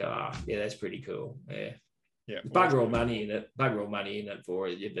just like, yeah, that's pretty cool. Yeah. Yeah. Bugger all money in it for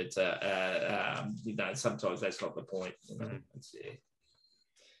it. But, sometimes that's not the point. Yeah.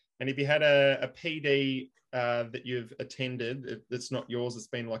 And if you had a PD that you've attended, that's not yours, it's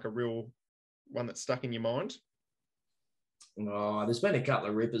been like a real one that's stuck in your mind? Oh, there's been a couple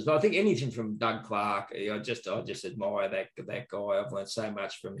of rippers, but I think anything from Doug Clark, I just admire that guy. I've learned so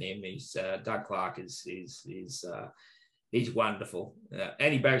much from him. Doug Clark is he's wonderful,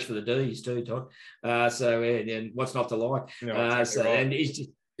 and he barracks for the D's too, Todd. And what's not to like? No, exactly right. And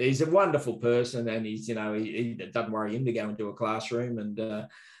he's a wonderful person, and he doesn't worry him to go into a classroom, and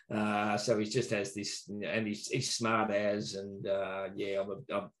so he just has this, and he's smart as, and yeah, I'm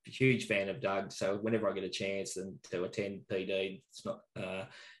a huge fan of Doug. So whenever I get a chance to attend PD, it's not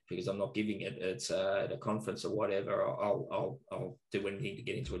because I'm not giving it; it's at a conference or whatever. I'll do anything to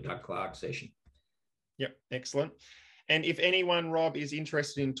get into a Doug Clark session. Yep, excellent. And if anyone, Rob, is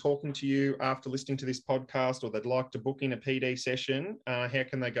interested in talking to you after listening to this podcast, or they'd like to book in a PD session, how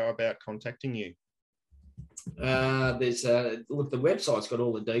can they go about contacting you? The website's got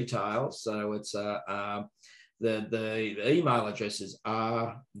all the details. So it's the email addresses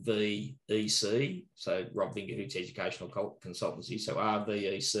are RVEC, so Rob Vingerhoots Educational Consultancy, so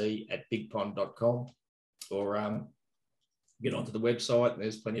RVEC@bigpond.com, or get onto the website.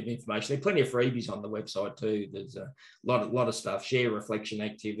 There's plenty of information. There's plenty of freebies on the website too. There's a lot of stuff. Share reflection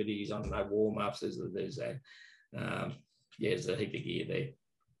activities. I don't know, warm ups. There's a heap of gear there.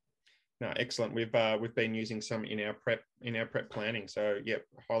 No, excellent. We've been using some in our prep planning. So yeah,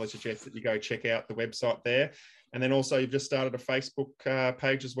 highly suggest that you go check out the website there. And then also you've just started a Facebook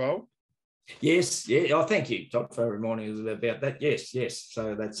page as well. Yes, yeah. Oh, thank you, Todd, for reminding us about that. Yes.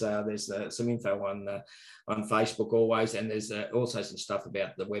 So that's there's some info on Facebook always, and there's also some stuff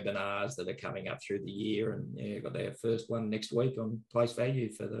about the webinars that are coming up through the year. And yeah, got our first one next week on place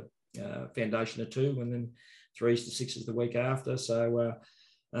value for the foundation of 2, and then 3s to 6s the week after. So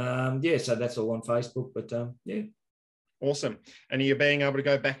so that's all on Facebook. But yeah, awesome. And are you being able to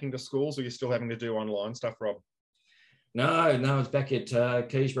go back into schools, or you're still having to do online stuff, Rob? No, I was back at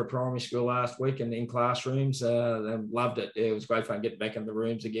Keysborough Primary School last week and in classrooms. Loved it. Yeah, it was great fun getting back in the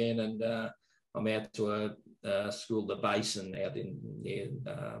rooms again. And I'm out to a school, the Basin, out in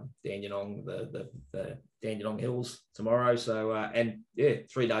Dandenong, the Dandenong Hills tomorrow. So,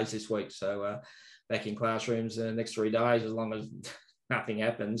 3 days this week. So back in classrooms the next 3 days, as long as nothing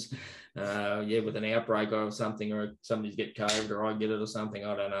happens, with an outbreak or something, or somebody's get COVID or I get it or something,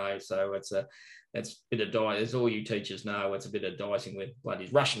 I don't know. So it's a bit of dicing, as all you teachers know, it's a bit of dicing with bloody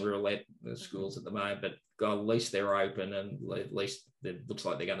Russian roulette in the schools at the moment, but God, at least they're open, and at least it looks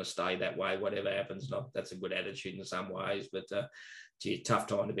like they're going to stay that way, whatever happens. That's a good attitude in some ways, but tough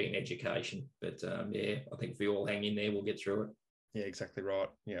time to be in education. But I think if we all hang in there, we'll get through it. Yeah, exactly right.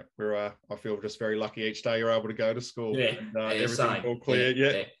 Yeah, I feel just very lucky each day you're able to go to school. Yeah, and, everything's all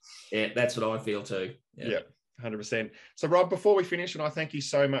clear. Yeah, that's what I feel too. Yeah. 100%. So, Rob, before we finish, and I thank you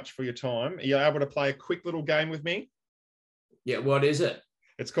so much for your time, are you able to play a quick little game with me? Yeah, what is it?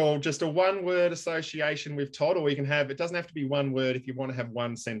 It's called just a one-word association with Todd, or you can have, it doesn't have to be one word. If you want to have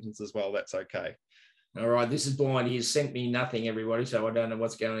one sentence as well, that's okay. All right, this is blind. He has sent me nothing, everybody, so I don't know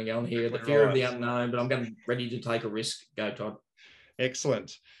what's going on here. The fear of the unknown, but I'm ready to take a risk. Go, Todd.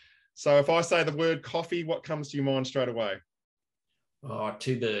 Excellent. So if I say the word coffee, what comes to your mind straight away? Oh,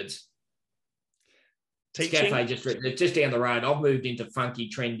 2 birds. Teaching? Cafe just down the road. I've moved into funky,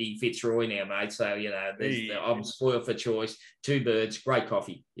 trendy Fitzroy now, mate. So, I'm spoiled for choice. 2 birds, great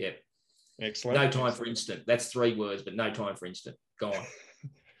coffee. Yep. Excellent. No time for instant. That's 3 words, but no time for instant. Go on.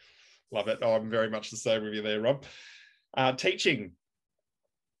 Love it. Oh, I'm very much the same with you there, Rob. Teaching.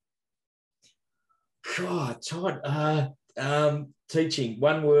 God, Todd. Teaching.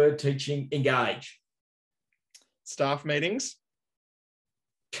 1 word, teaching, engage. Staff meetings.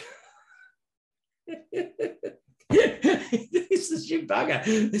 This is your bugger.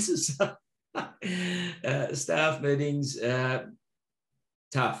 This is staff meetings.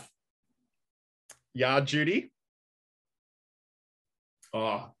 Tough. Yard duty.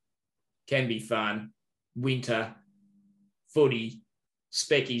 Oh, can be fun. Winter, footy,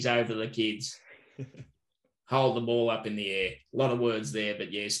 speckies over the kids. Hold the ball up in the air. A lot of words there,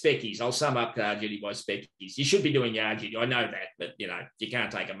 but yeah, speckies. I'll sum up yard duty by speckies. You should be doing yard duty. I know that, but you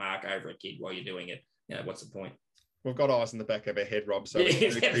can't take a mark over a kid while you're doing it. What's the point? We've got eyes in the back of our head, Rob. So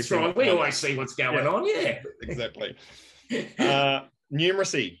yeah, that's right. We always see what's going on. Yeah, exactly.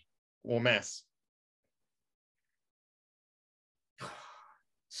 Numeracy or maths.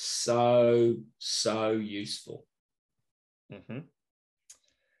 So useful. Mm-hmm.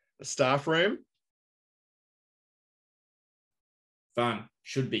 Staff room? Fun.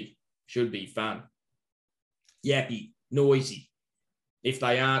 Should be fun. Yappy, noisy. If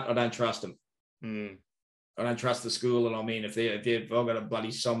they aren't, I don't trust them. I don't trust the school that I'm in. If I've got a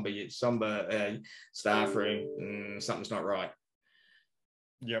bloody somber staff room, something's not right.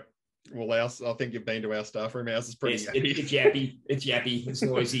 Yep. Well, I think you've been to our staff room. Ours is pretty yappy. It's yappy. It's yappy. It's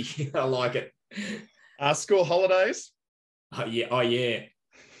noisy. I like it. School holidays? Oh, yeah.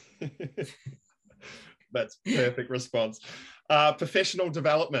 That's perfect response. Professional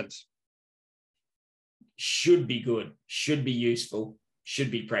development? Should be good. Should be useful.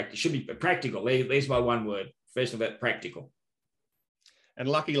 Should be practical. There's my one word. First of all, practical. And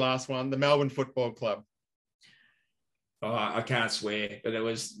lucky last one, the Melbourne Football Club. Oh, I can't swear, but it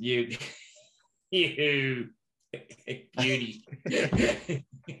was you. You beauty.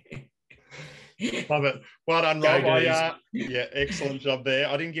 Love it. Well done, Rob. Yeah, excellent job there.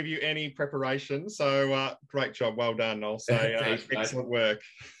 I didn't give you any preparation, so great job. Well done. I'll say Thanks, excellent work.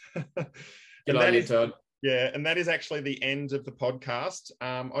 Good on you, Todd. Yeah, and that is actually the end of the podcast.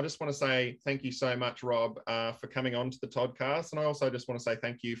 I just want to say thank you so much, Rob, for coming on to the podcast. And I also just want to say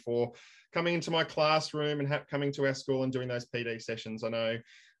thank you for coming into my classroom and coming to our school and doing those PD sessions. I know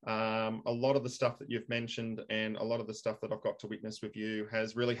a lot of the stuff that you've mentioned and a lot of the stuff that I've got to witness with you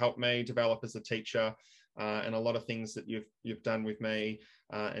has really helped me develop as a teacher, and a lot of things that you've done with me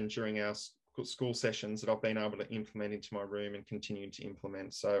and during our school sessions that I've been able to implement into my room and continue to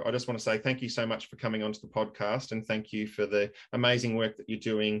implement. So I just want to say thank you so much for coming onto the podcast, and thank you for the amazing work that you're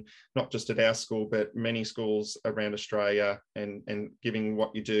doing, not just at our school, but many schools around Australia, and giving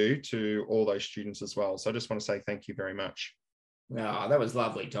what you do to all those students as well. So I just want to say thank you very much. No, that was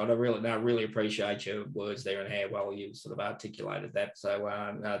lovely, Todd. I really appreciate your words there and how well you sort of articulated that. So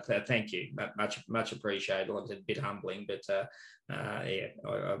thank you, much apprecited. It was a bit humbling, but yeah,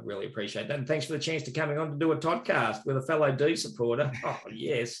 I really appreciate that. And thanks for the chance to coming on to do a podcast with a fellow D supporter. Oh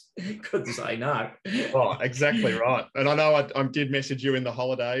yes, couldn't say no. Oh, exactly right. And I know I did message you in the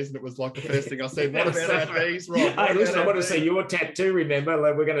holidays, and it was like the first thing I said. What about our D's, Rob? Hey, listen, I want to see your tattoo. Remember,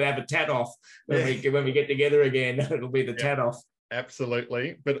 we're going to have a tat off when we get together again. It'll be the tat off.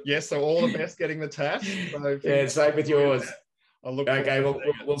 Absolutely. But yes, so all the best getting the tat. So yeah, same with yours. I'll look okay,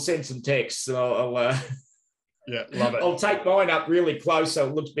 we'll send some texts. I'll yeah, love it. I'll take mine up really close so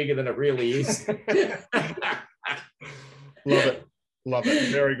it looks bigger than it really is. Love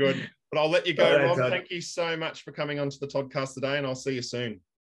it. Very good. But I'll let you go, Rob. Todd. Thank you so much for coming onto the podcast today, and I'll see you soon.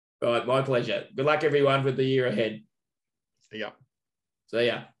 All right, my pleasure. Good luck, everyone, with the year ahead. See ya. See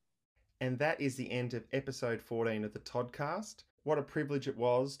ya. And that is the end of episode 14 of the Toddcast. What a privilege it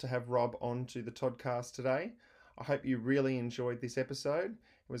was to have Rob onto the Toddcast today. I hope you really enjoyed this episode.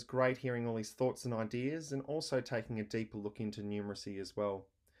 It was great hearing all his thoughts and ideas, and also taking a deeper look into numeracy as well.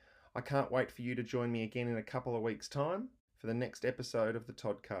 I can't wait for you to join me again in a couple of weeks' time for the next episode of the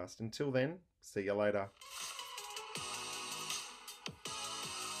Toddcast. Until then, see you later.